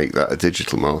that a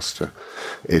digital master.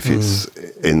 If it's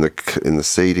in the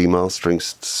CD mastering,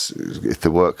 if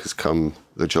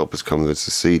the job has come as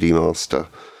a CD master,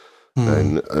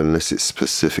 then unless it's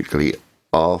specifically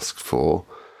asked for,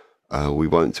 we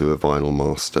won't do a vinyl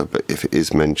master. But if it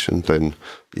is mentioned, then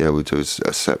we'll do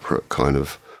a separate kind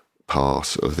of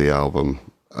pass of the album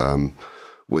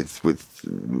with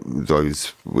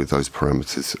those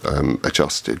parameters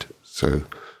adjusted, so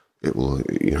it will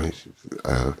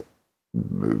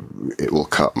it will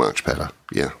cut much better.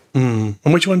 Yeah. And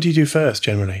which one do you do first,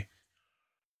 generally?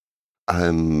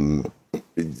 It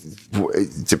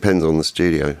depends on the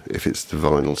studio. If it's the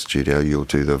vinyl studio, you'll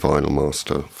do the vinyl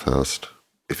master first.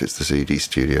 If it's the CD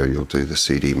studio, you'll do the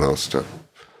CD master,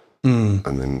 and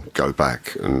then go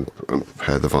back and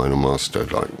prepare the vinyl master,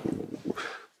 like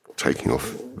taking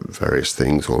off various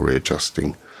things or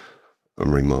readjusting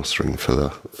and remastering for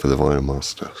the vinyl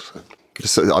master.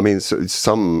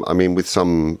 With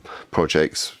some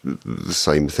projects, the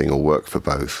same thing will work for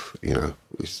both. You know,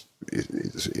 it's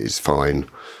fine.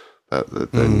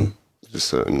 But then there's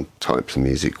certain types of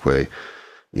music where,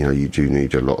 you know, you do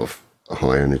need a lot of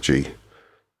high energy,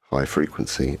 high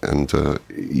frequency, and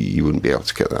you wouldn't be able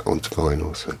to get that onto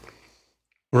vinyl. So.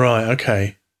 Right.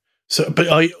 Okay. So, but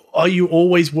are you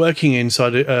always working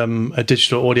inside a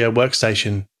digital audio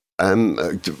workstation?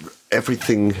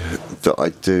 Everything that I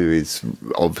do is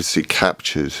obviously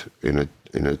captured in a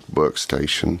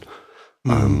workstation,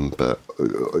 but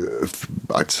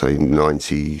I'd say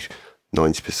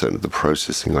 90% of the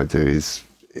processing I do is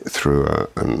through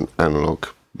an analog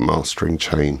mastering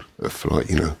chain of, like,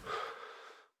 you know,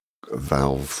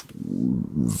 valve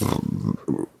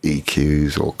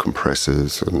EQs or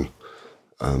compressors and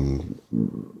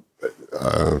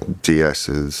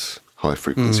DSs, high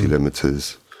frequency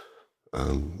limiters,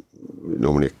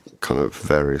 normally kind of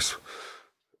various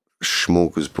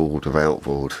smorgasbord of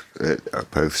outboard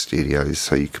at both studios,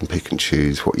 so you can pick and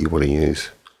choose what you want to use.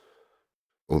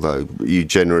 Although you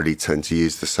generally tend to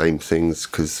use the same things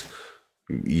because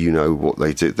you know what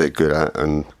they're good at,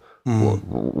 and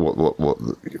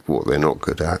what they're not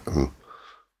good at, and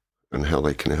how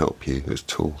they can help you as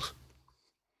tools.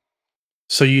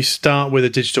 So you start with a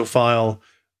digital file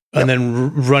and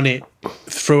then run it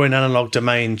through an analog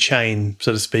domain chain,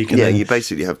 so to speak. And you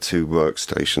basically have two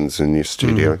workstations in your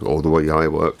studio, or the way I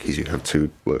work is you have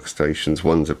two workstations.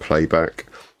 One's a playback,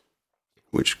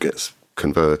 which gets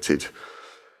converted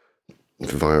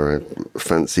via a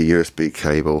fancy USB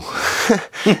cable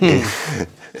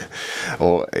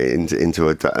or into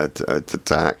a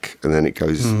DAC, and then it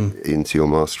goes into your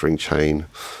mastering chain.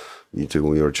 You do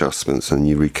all your adjustments and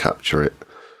you recapture it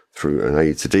through an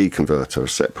A to D converter, a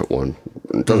separate one.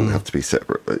 It doesn't have to be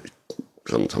separate, but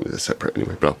sometimes they're separate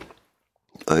anyway. But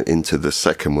into the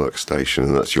second workstation,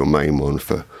 and that's your main one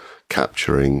for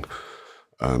capturing,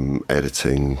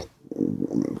 editing,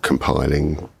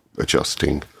 compiling,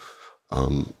 adjusting,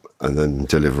 and then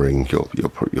delivering your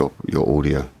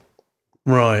audio.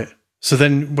 Right. So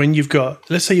then when you've got,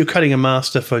 let's say you're cutting a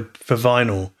master for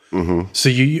vinyl, so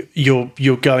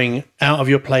you're going out of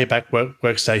your playback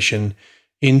workstation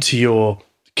into your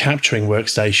capturing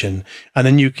workstation, and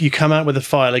then you come out with a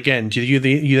file again. Do you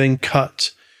then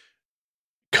cut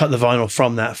the vinyl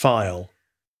from that file?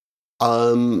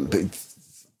 But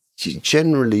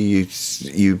generally,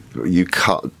 you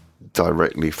cut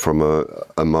directly from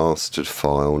a mastered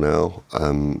file now.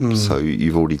 So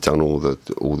you've already done all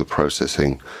the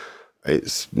processing.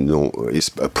 It's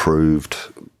approved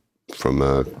from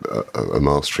a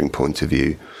mastering point of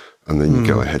view, and then you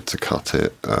go ahead to cut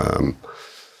it.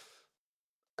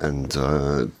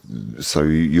 So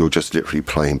you're just literally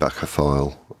playing back a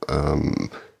file.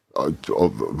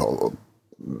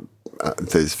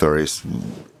 There's various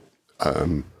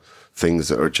things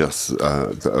that are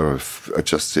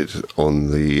adjusted on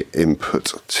the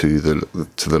input to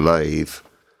the lathe.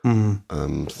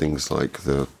 Things like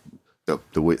the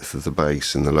width of the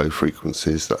bass in the low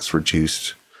frequencies, that's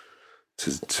reduced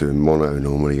to mono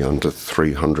normally under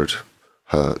 300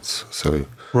 hertz. So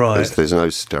there's no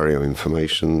stereo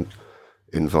information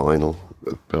in vinyl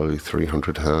below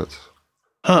 300 hertz.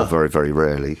 Or very, very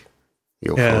rarely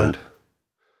you'll find.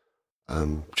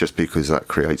 Just because that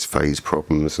creates phase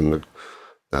problems, and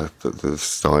the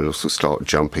stylus will start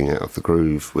jumping out of the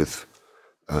groove with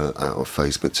out of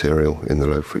phase material in the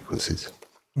low frequencies.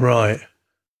 Right.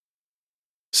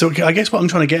 So I guess what I'm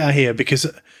trying to get at here, because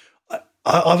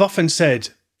I've often said,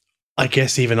 I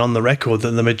guess even on the record,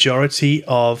 that the majority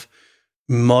of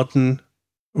modern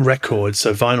records,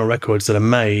 so vinyl records that are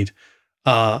made,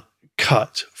 are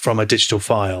cut from a digital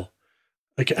file.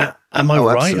 Like, am I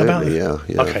right about that?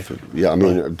 Yeah. Okay. Yeah, I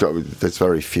mean, there's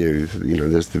very few.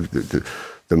 There's the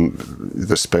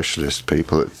specialist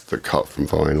people that cut from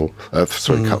vinyl.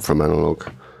 Cut from analog.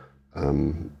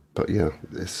 But yeah,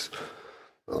 it's.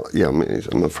 I mean,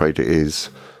 I'm afraid it is.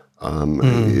 It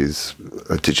is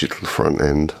a digital front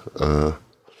end,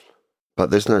 but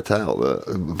there's no doubt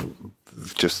that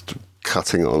just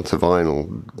cutting onto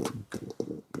vinyl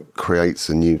creates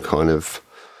a new kind of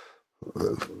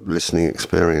listening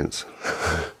experience.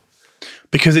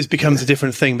 Because it becomes a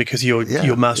different thing, because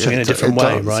you're mastering in a different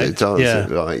way, right? It does. Yeah.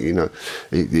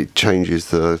 It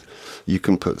changes you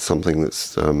can put something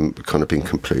that's kind of been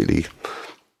completely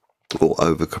or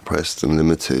over compressed and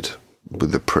limited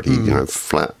with a pretty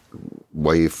flat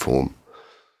waveform,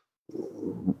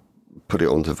 put it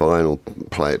onto vinyl,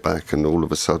 play it back, and all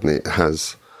of a sudden it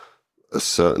has a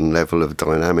certain level of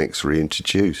dynamics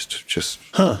reintroduced just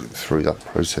through that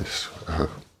process.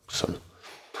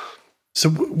 So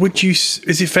would you?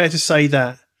 Is it fair to say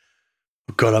that?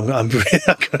 Oh God, I'm going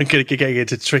to get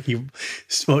into tricky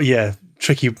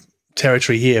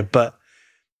territory here. But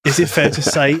is it fair to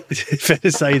say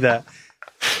that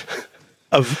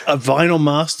a vinyl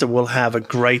master will have a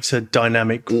greater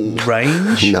dynamic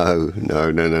range? No.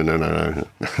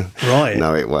 Right.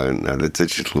 No, it won't. No, the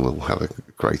digital will have a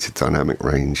greater dynamic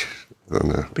range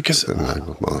than a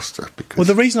master. Well,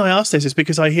 the reason I ask this is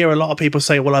because I hear a lot of people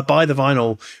say, well, I buy the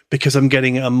vinyl because I'm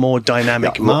getting a more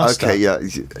dynamic master. Okay, yeah,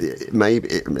 it may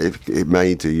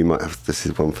do. You might have, this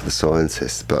is one for the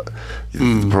scientists, but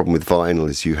the problem with vinyl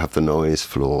is you have the noise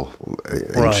floor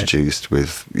introduced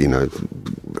with,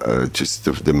 just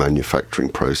the manufacturing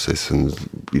process and,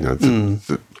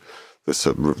 the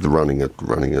running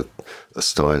a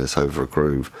stylus over a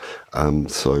groove.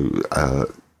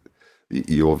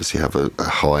 You obviously have a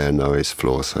higher noise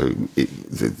floor, so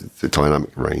the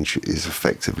dynamic range is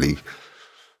effectively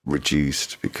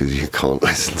reduced because you can't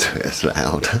listen to it as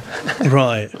loud.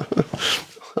 Right.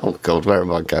 Oh God, where am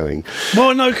I going?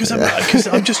 Well, no, because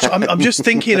I'm just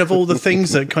thinking of all the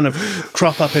things that kind of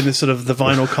crop up in the sort of the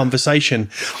vinyl conversation,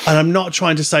 and I'm not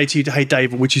trying to say to you, hey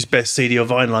David, which is best, CD or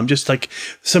vinyl. I'm just like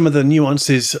some of the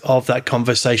nuances of that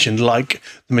conversation, like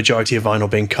the majority of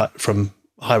vinyl being cut from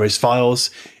high-res files,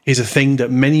 is a thing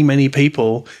that many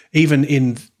people, even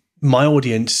in my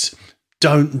audience,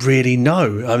 don't really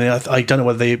know. I mean, I don't know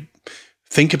whether they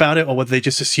think about it or whether they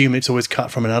just assume it's always cut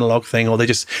from an analog thing, or they've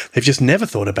just never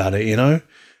thought about it,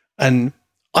 And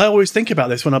I always think about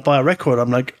this when I buy a record. I'm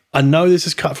like, I know this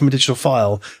is cut from a digital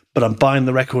file, but I'm buying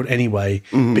the record anyway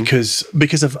because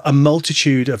of a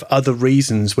multitude of other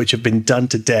reasons which have been done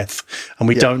to death, and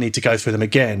we don't need to go through them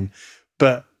again.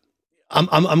 But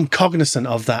I'm cognizant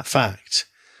of that fact,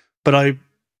 but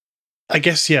I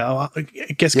guess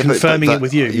confirming it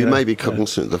with you. You may be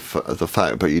cognizant of the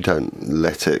fact, but you don't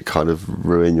let it kind of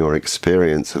ruin your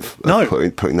experience of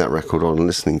putting that record on and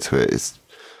listening to it.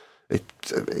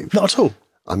 Not at all.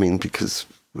 I mean, because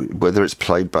whether it's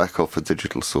played back off a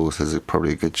digital source, there's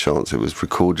probably a good chance it was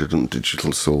recorded on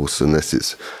digital source, unless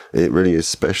it really is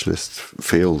specialist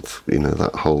field,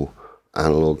 that whole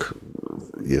analog,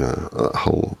 that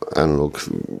whole analog,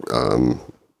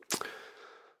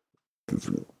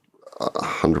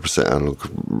 100% analog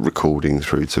recording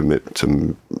through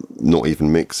to not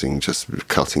even mixing, just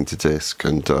cutting to disc,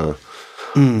 and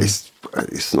it's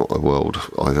not a world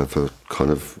I've ever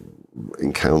kind of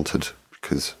encountered,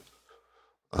 because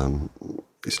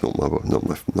it's not my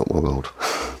world.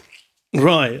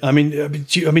 Right. I mean,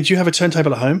 do you have a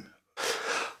turntable at home?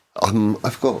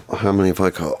 I've got, how many have I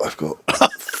got? I've got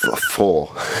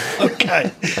 4. Okay.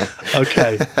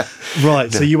 Right.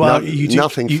 So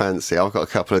nothing fancy. I've got a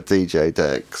couple of DJ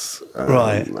decks.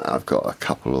 Right. I've got a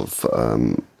couple of.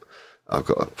 I've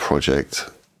got a project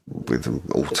with an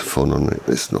Altaphon on it.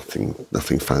 It's nothing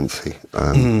fancy.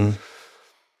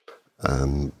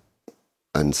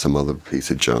 And some other piece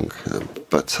of junk.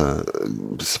 But I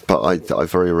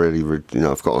very rarely,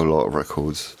 I've got a lot of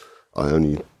records. I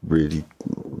only really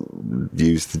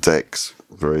use the decks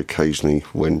very occasionally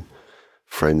when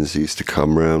friends used to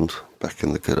come round back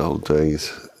in the good old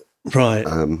days. Right.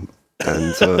 And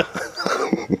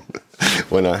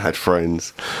when I had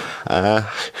friends. So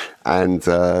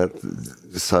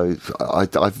I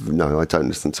don't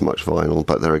listen to much vinyl,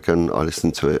 but there again, I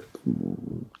listen to it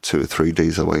 2 or 3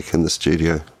 days a week in the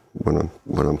studio when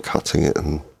I'm cutting it,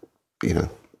 and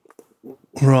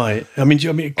Right. I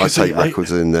take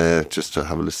records in there just to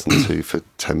have a listen to for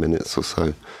 10 minutes or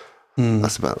so.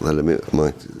 That's about the limit of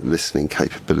my listening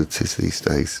capabilities these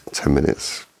days. 10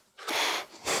 minutes.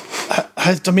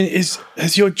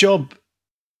 Has your job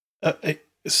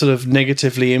sort of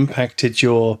negatively impacted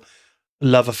your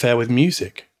love affair with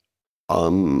music?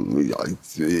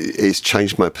 It's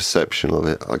changed my perception of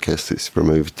it. I guess it's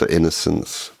removed the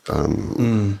innocence.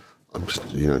 I'm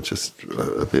just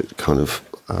a bit kind of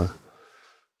a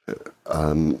bit.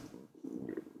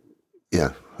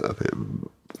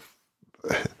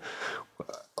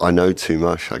 I know too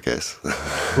much, I guess.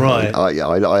 Right.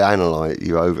 I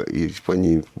analyze when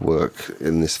you work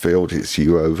in this field. It's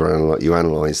you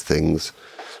analyze things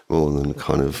more than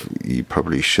kind of you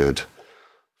probably should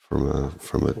from a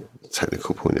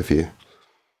technical point of view.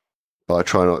 But I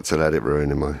try not to let it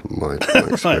ruin my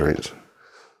experience. Right.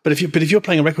 But if you're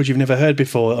playing a record you've never heard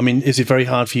before, is it very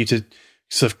hard for you to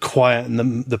sort of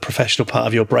quieten the professional part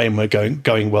of your brain where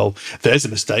going, well, there's a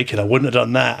mistake and I wouldn't have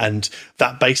done that, and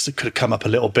that bass could have come up a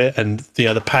little bit, and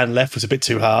the pan left was a bit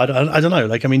too hard. I don't know.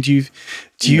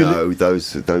 Do you? No,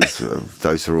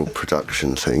 those are all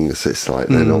production things. It's like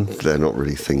they're not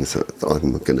really things that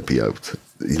I'm going to be able to.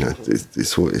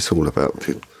 It's all about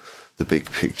the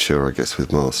big picture, I guess,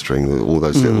 with mastering. All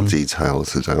those little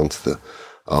details are down to the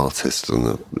artist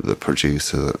and the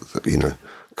producer that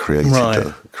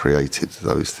created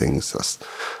those things.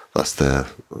 That's their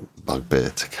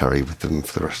bugbear to carry with them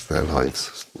for the rest of their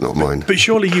lives, not mine. But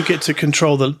surely you get to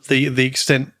control the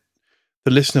extent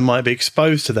the listener might be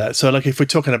exposed to that. So, like, if we're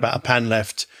talking about a pan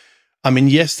left,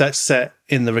 yes, that's set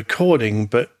in the recording,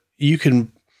 but you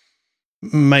can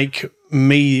make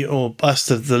me or us,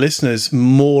 the listeners,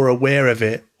 more aware of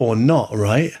it or not,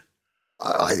 right?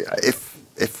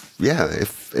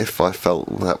 If I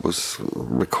felt that was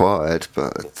required,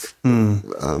 but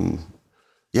of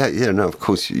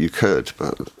course you could,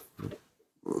 but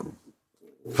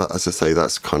as I say,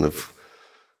 that's kind of,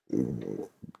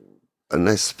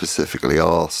 unless specifically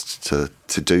asked to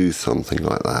do something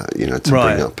like that, to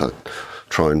bring up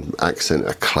try and accent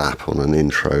a clap on an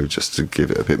intro just to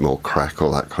give it a bit more crack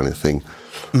or that kind of thing.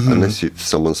 Mm-hmm. Unless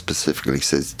someone specifically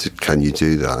says, "Can you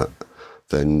do that?"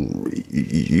 then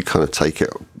you kind of take it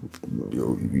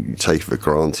for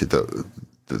granted that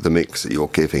the mix that you're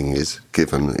given is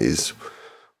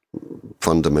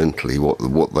fundamentally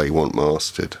what they want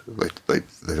mastered. They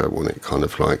don't want it kind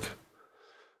of like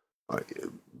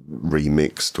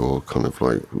remixed or kind of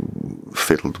like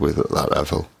fiddled with at that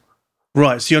level.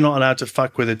 Right, so you're not allowed to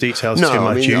fuck with the details too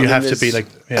much. You have to be like,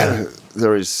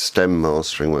 there is stem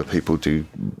mastering where people do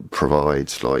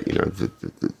provide like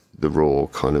the raw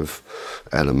kind of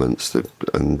elements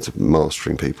and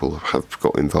mastering people have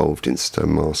got involved in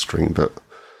stem mastering, but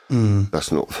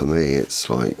that's not for me. It's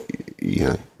like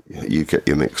you get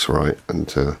your mix right, and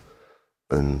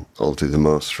I'll do the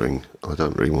mastering. I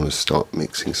don't really want to start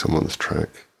mixing someone's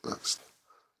track. That's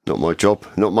not my job.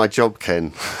 Not my job,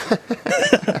 Ken.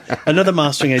 Another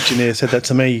mastering engineer said that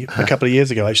to me a couple of years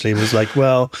ago. Actually, was like,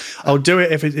 "Well, I'll do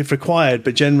it if required,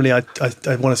 but generally, I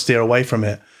want to steer away from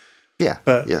it." Yeah,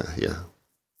 but yeah.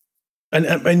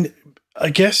 And I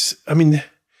guess,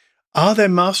 are there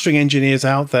mastering engineers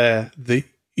out there that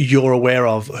you're aware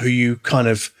of, who you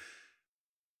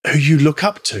look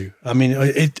up to? I mean,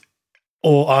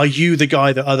 or are you the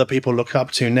guy that other people look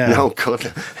up to now? No,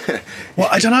 God. Well,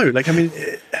 I don't know. Like, I mean,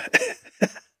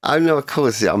 I know, of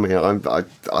course. I mean, I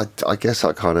guess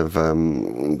I kind of.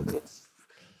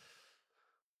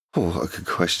 Oh, a good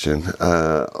question.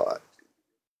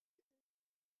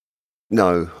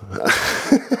 No.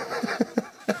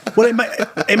 Well,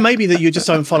 it may be that you just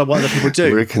don't follow what other people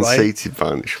do. We're a conceited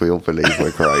bunch. We all believe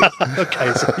we're great.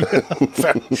 Okay, so,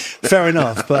 fair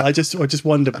enough. But I just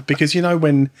wonder, because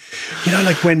when.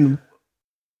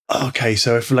 Okay,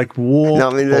 so if like Warp. No,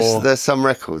 I mean, there's some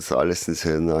records that I listen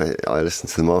to, and I listen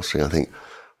to the mastering. I think,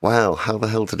 wow, how the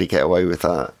hell did he get away with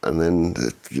that? And then,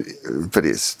 but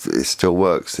it still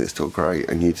works. And it's still great.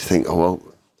 And you'd think, oh well,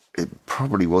 it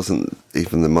probably wasn't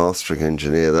even the mastering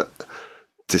engineer that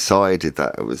decided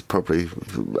that. It was probably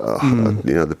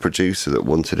the producer that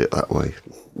wanted it that way.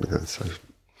 So.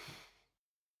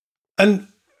 And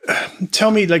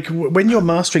tell me, like, when you're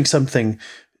mastering something,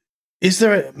 is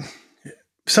there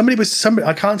somebody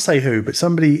I can't say who, but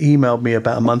somebody emailed me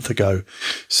about a month ago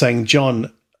saying,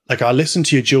 John, like, I listened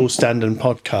to your Jules Standen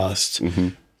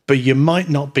podcast, but you might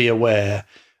not be aware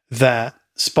that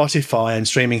Spotify and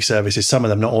streaming services, some of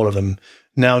them, not all of them,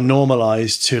 now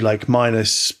normalized to like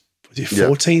minus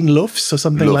 14 lufs or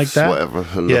something like that. Whatever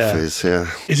a luf is, yeah.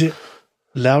 Is it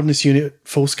loudness unit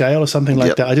full scale or something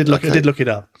like that? I did look it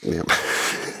up. Yep.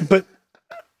 But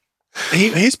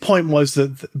his point was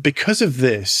that because of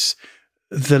this,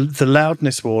 the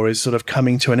loudness war is sort of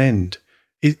coming to an end.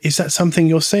 Is that something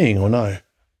you're seeing or no?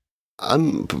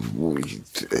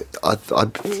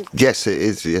 Yes, it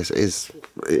is. Yes, it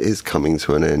is coming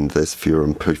to an end. There's fewer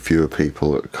and fewer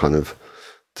people that kind of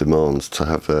demands to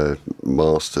have their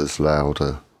masters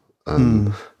louder,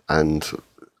 and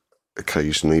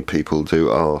occasionally people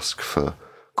do ask for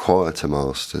quieter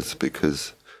masters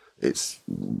because it's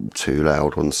too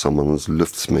loud on someone's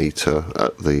Luftsmeter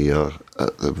at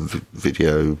the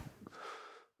video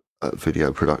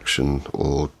production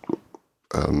or.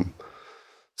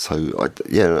 So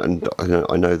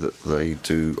I know that they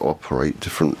do operate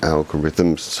different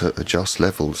algorithms to adjust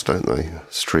levels, don't they?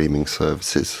 Streaming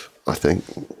services, I think.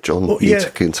 John, you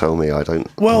can tell me. I don't.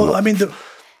 Well, I mean, the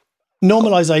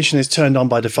normalization is turned on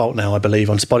by default now, I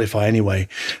believe, on Spotify anyway.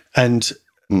 And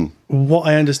what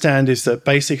I understand is that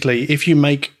basically, if you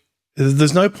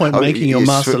there's no point making your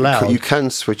master loud. You can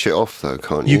switch it off, though,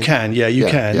 can't you? You can, you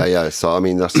can. Yeah. So, I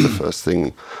mean, that's the first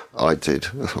thing I did.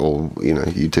 Or,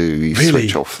 you do. You really?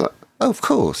 Switch off that. Oh, of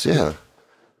course, yeah.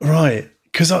 Right.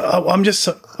 Because I'm just,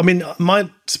 I mean, my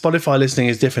Spotify listening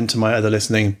is different to my other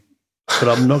listening, but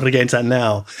I'm not going to get into that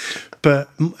now. But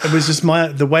it was just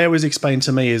the way it was explained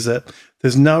to me is that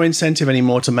there's no incentive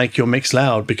anymore to make your mix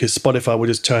loud because Spotify will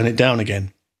just turn it down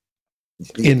again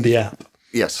in the app.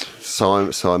 Yes, so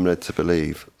I'm led to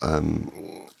believe. But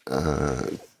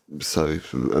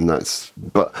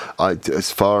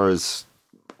as far as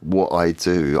what I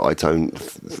do, I don't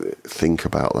think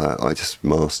about that. I just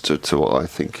master to what I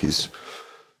think is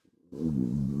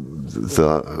the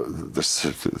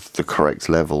correct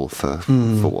level for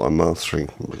what I'm mastering.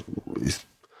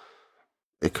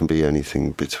 It can be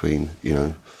anything between,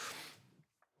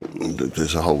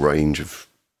 there's a whole range of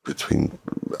between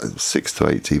 6 to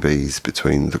 8 dBs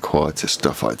between the quietest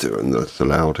stuff I do and the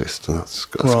loudest, and that's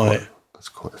right. That's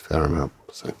quite a fair amount.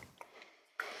 So.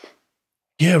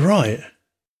 Yeah, right.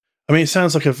 I mean, it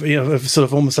sounds like a sort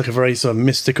of almost like a very sort of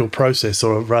mystical process,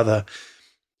 or rather,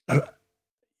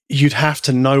 you'd have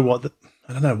to know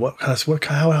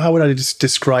how would I just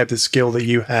describe the skill that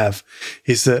you have?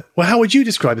 How would you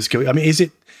describe the skill? I mean, is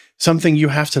it something you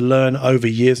have to learn over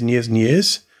years and years and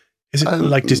years? Is it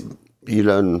like just you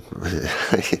learn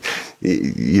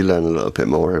you learn a little bit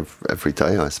more every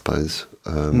day, I suppose.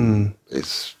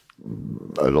 It's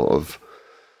a lot of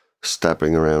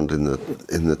stabbing around in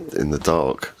the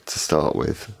dark to start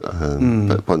with,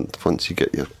 but once you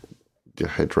get your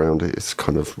head around it,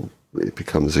 it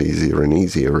becomes easier and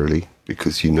easier, really,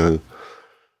 because you know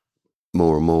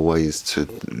more and more ways to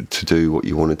do what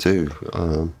you want to do.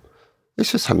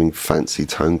 It's just having fancy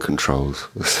tone controls.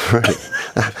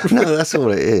 No, that's all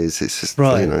it is. It's just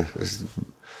it's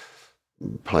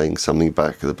playing something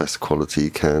back at the best quality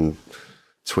you can,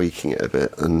 tweaking it a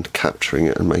bit and capturing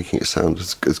it and making it sound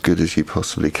as good as you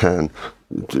possibly can.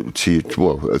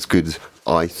 As good as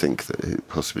I think that it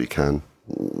possibly can,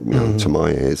 to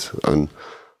my ears, and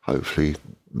hopefully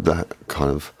that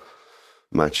kind of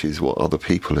matches what other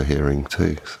people are hearing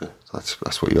too. So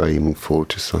that's what you're aiming for,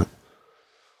 just like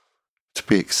to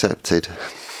be accepted.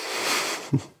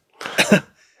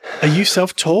 Are you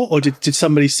self-taught, or did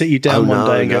somebody sit you down one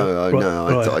day and go? No.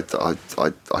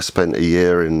 I spent a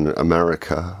year in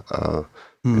America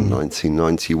in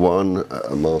 1991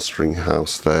 at a mastering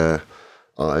house there.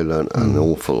 I learned an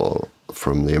awful lot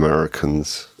from the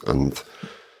Americans and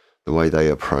the way they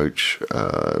approach,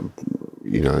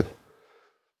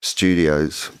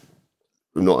 studios.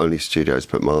 Not only studios,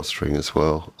 but mastering as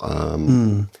well.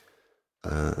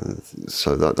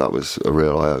 So that was a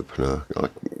real eye-opener.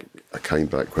 I came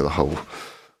back with a whole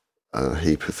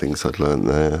heap of things I'd learned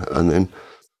there. And then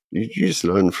you just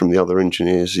learn from the other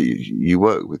engineers you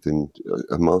work with in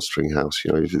a mastering house.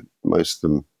 Most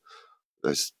of them,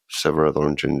 there's several other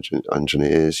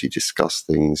engineers. You discuss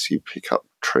things, you pick up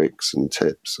tricks and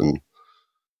tips, and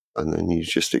then you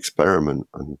just experiment.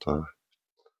 And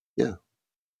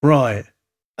Right.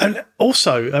 And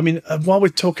also, I mean, while we're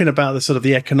talking about the sort of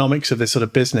the economics of this sort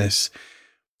of business,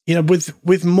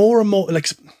 with more and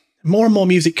more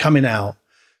music coming out,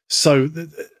 so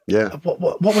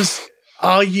what was?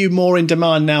 Are you more in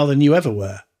demand now than you ever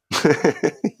were?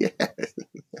 Yeah.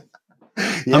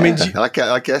 I mean,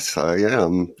 I guess so. Yeah,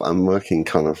 I'm working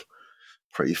kind of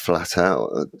pretty flat out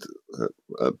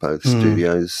at both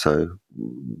studios, so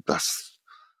I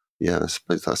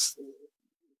suppose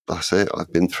that's it.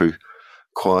 I've been through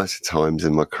quieter times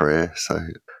in my career, so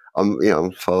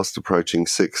I'm fast approaching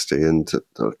 60, and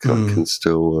I can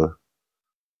still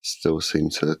seem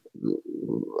to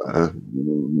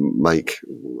make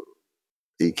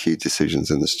EQ decisions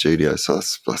in the studio. So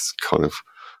that's kind of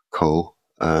cool,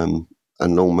 and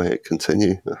long may it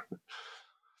continue.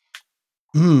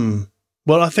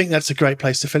 Well, I think that's a great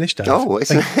place to finish, Dave. Oh,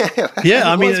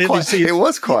 yeah. I mean, it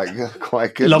was quite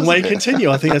good. Long way to continue.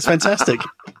 I think that's fantastic.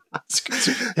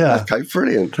 Yeah. Okay,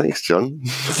 brilliant. Thanks, John.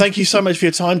 Thank you so much for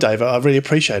your time, Dave. I really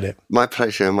appreciate it. My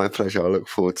pleasure. I look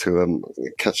forward to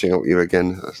catching up with you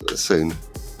again soon.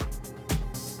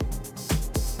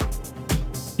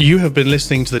 You have been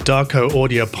listening to the Darko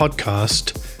Audio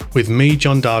Podcast with me,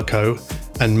 John Darko,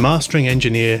 and mastering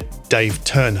engineer Dave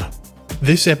Turner.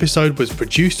 This episode was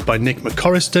produced by Nick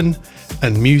McCorriston,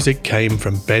 and music came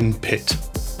from Ben Pitt.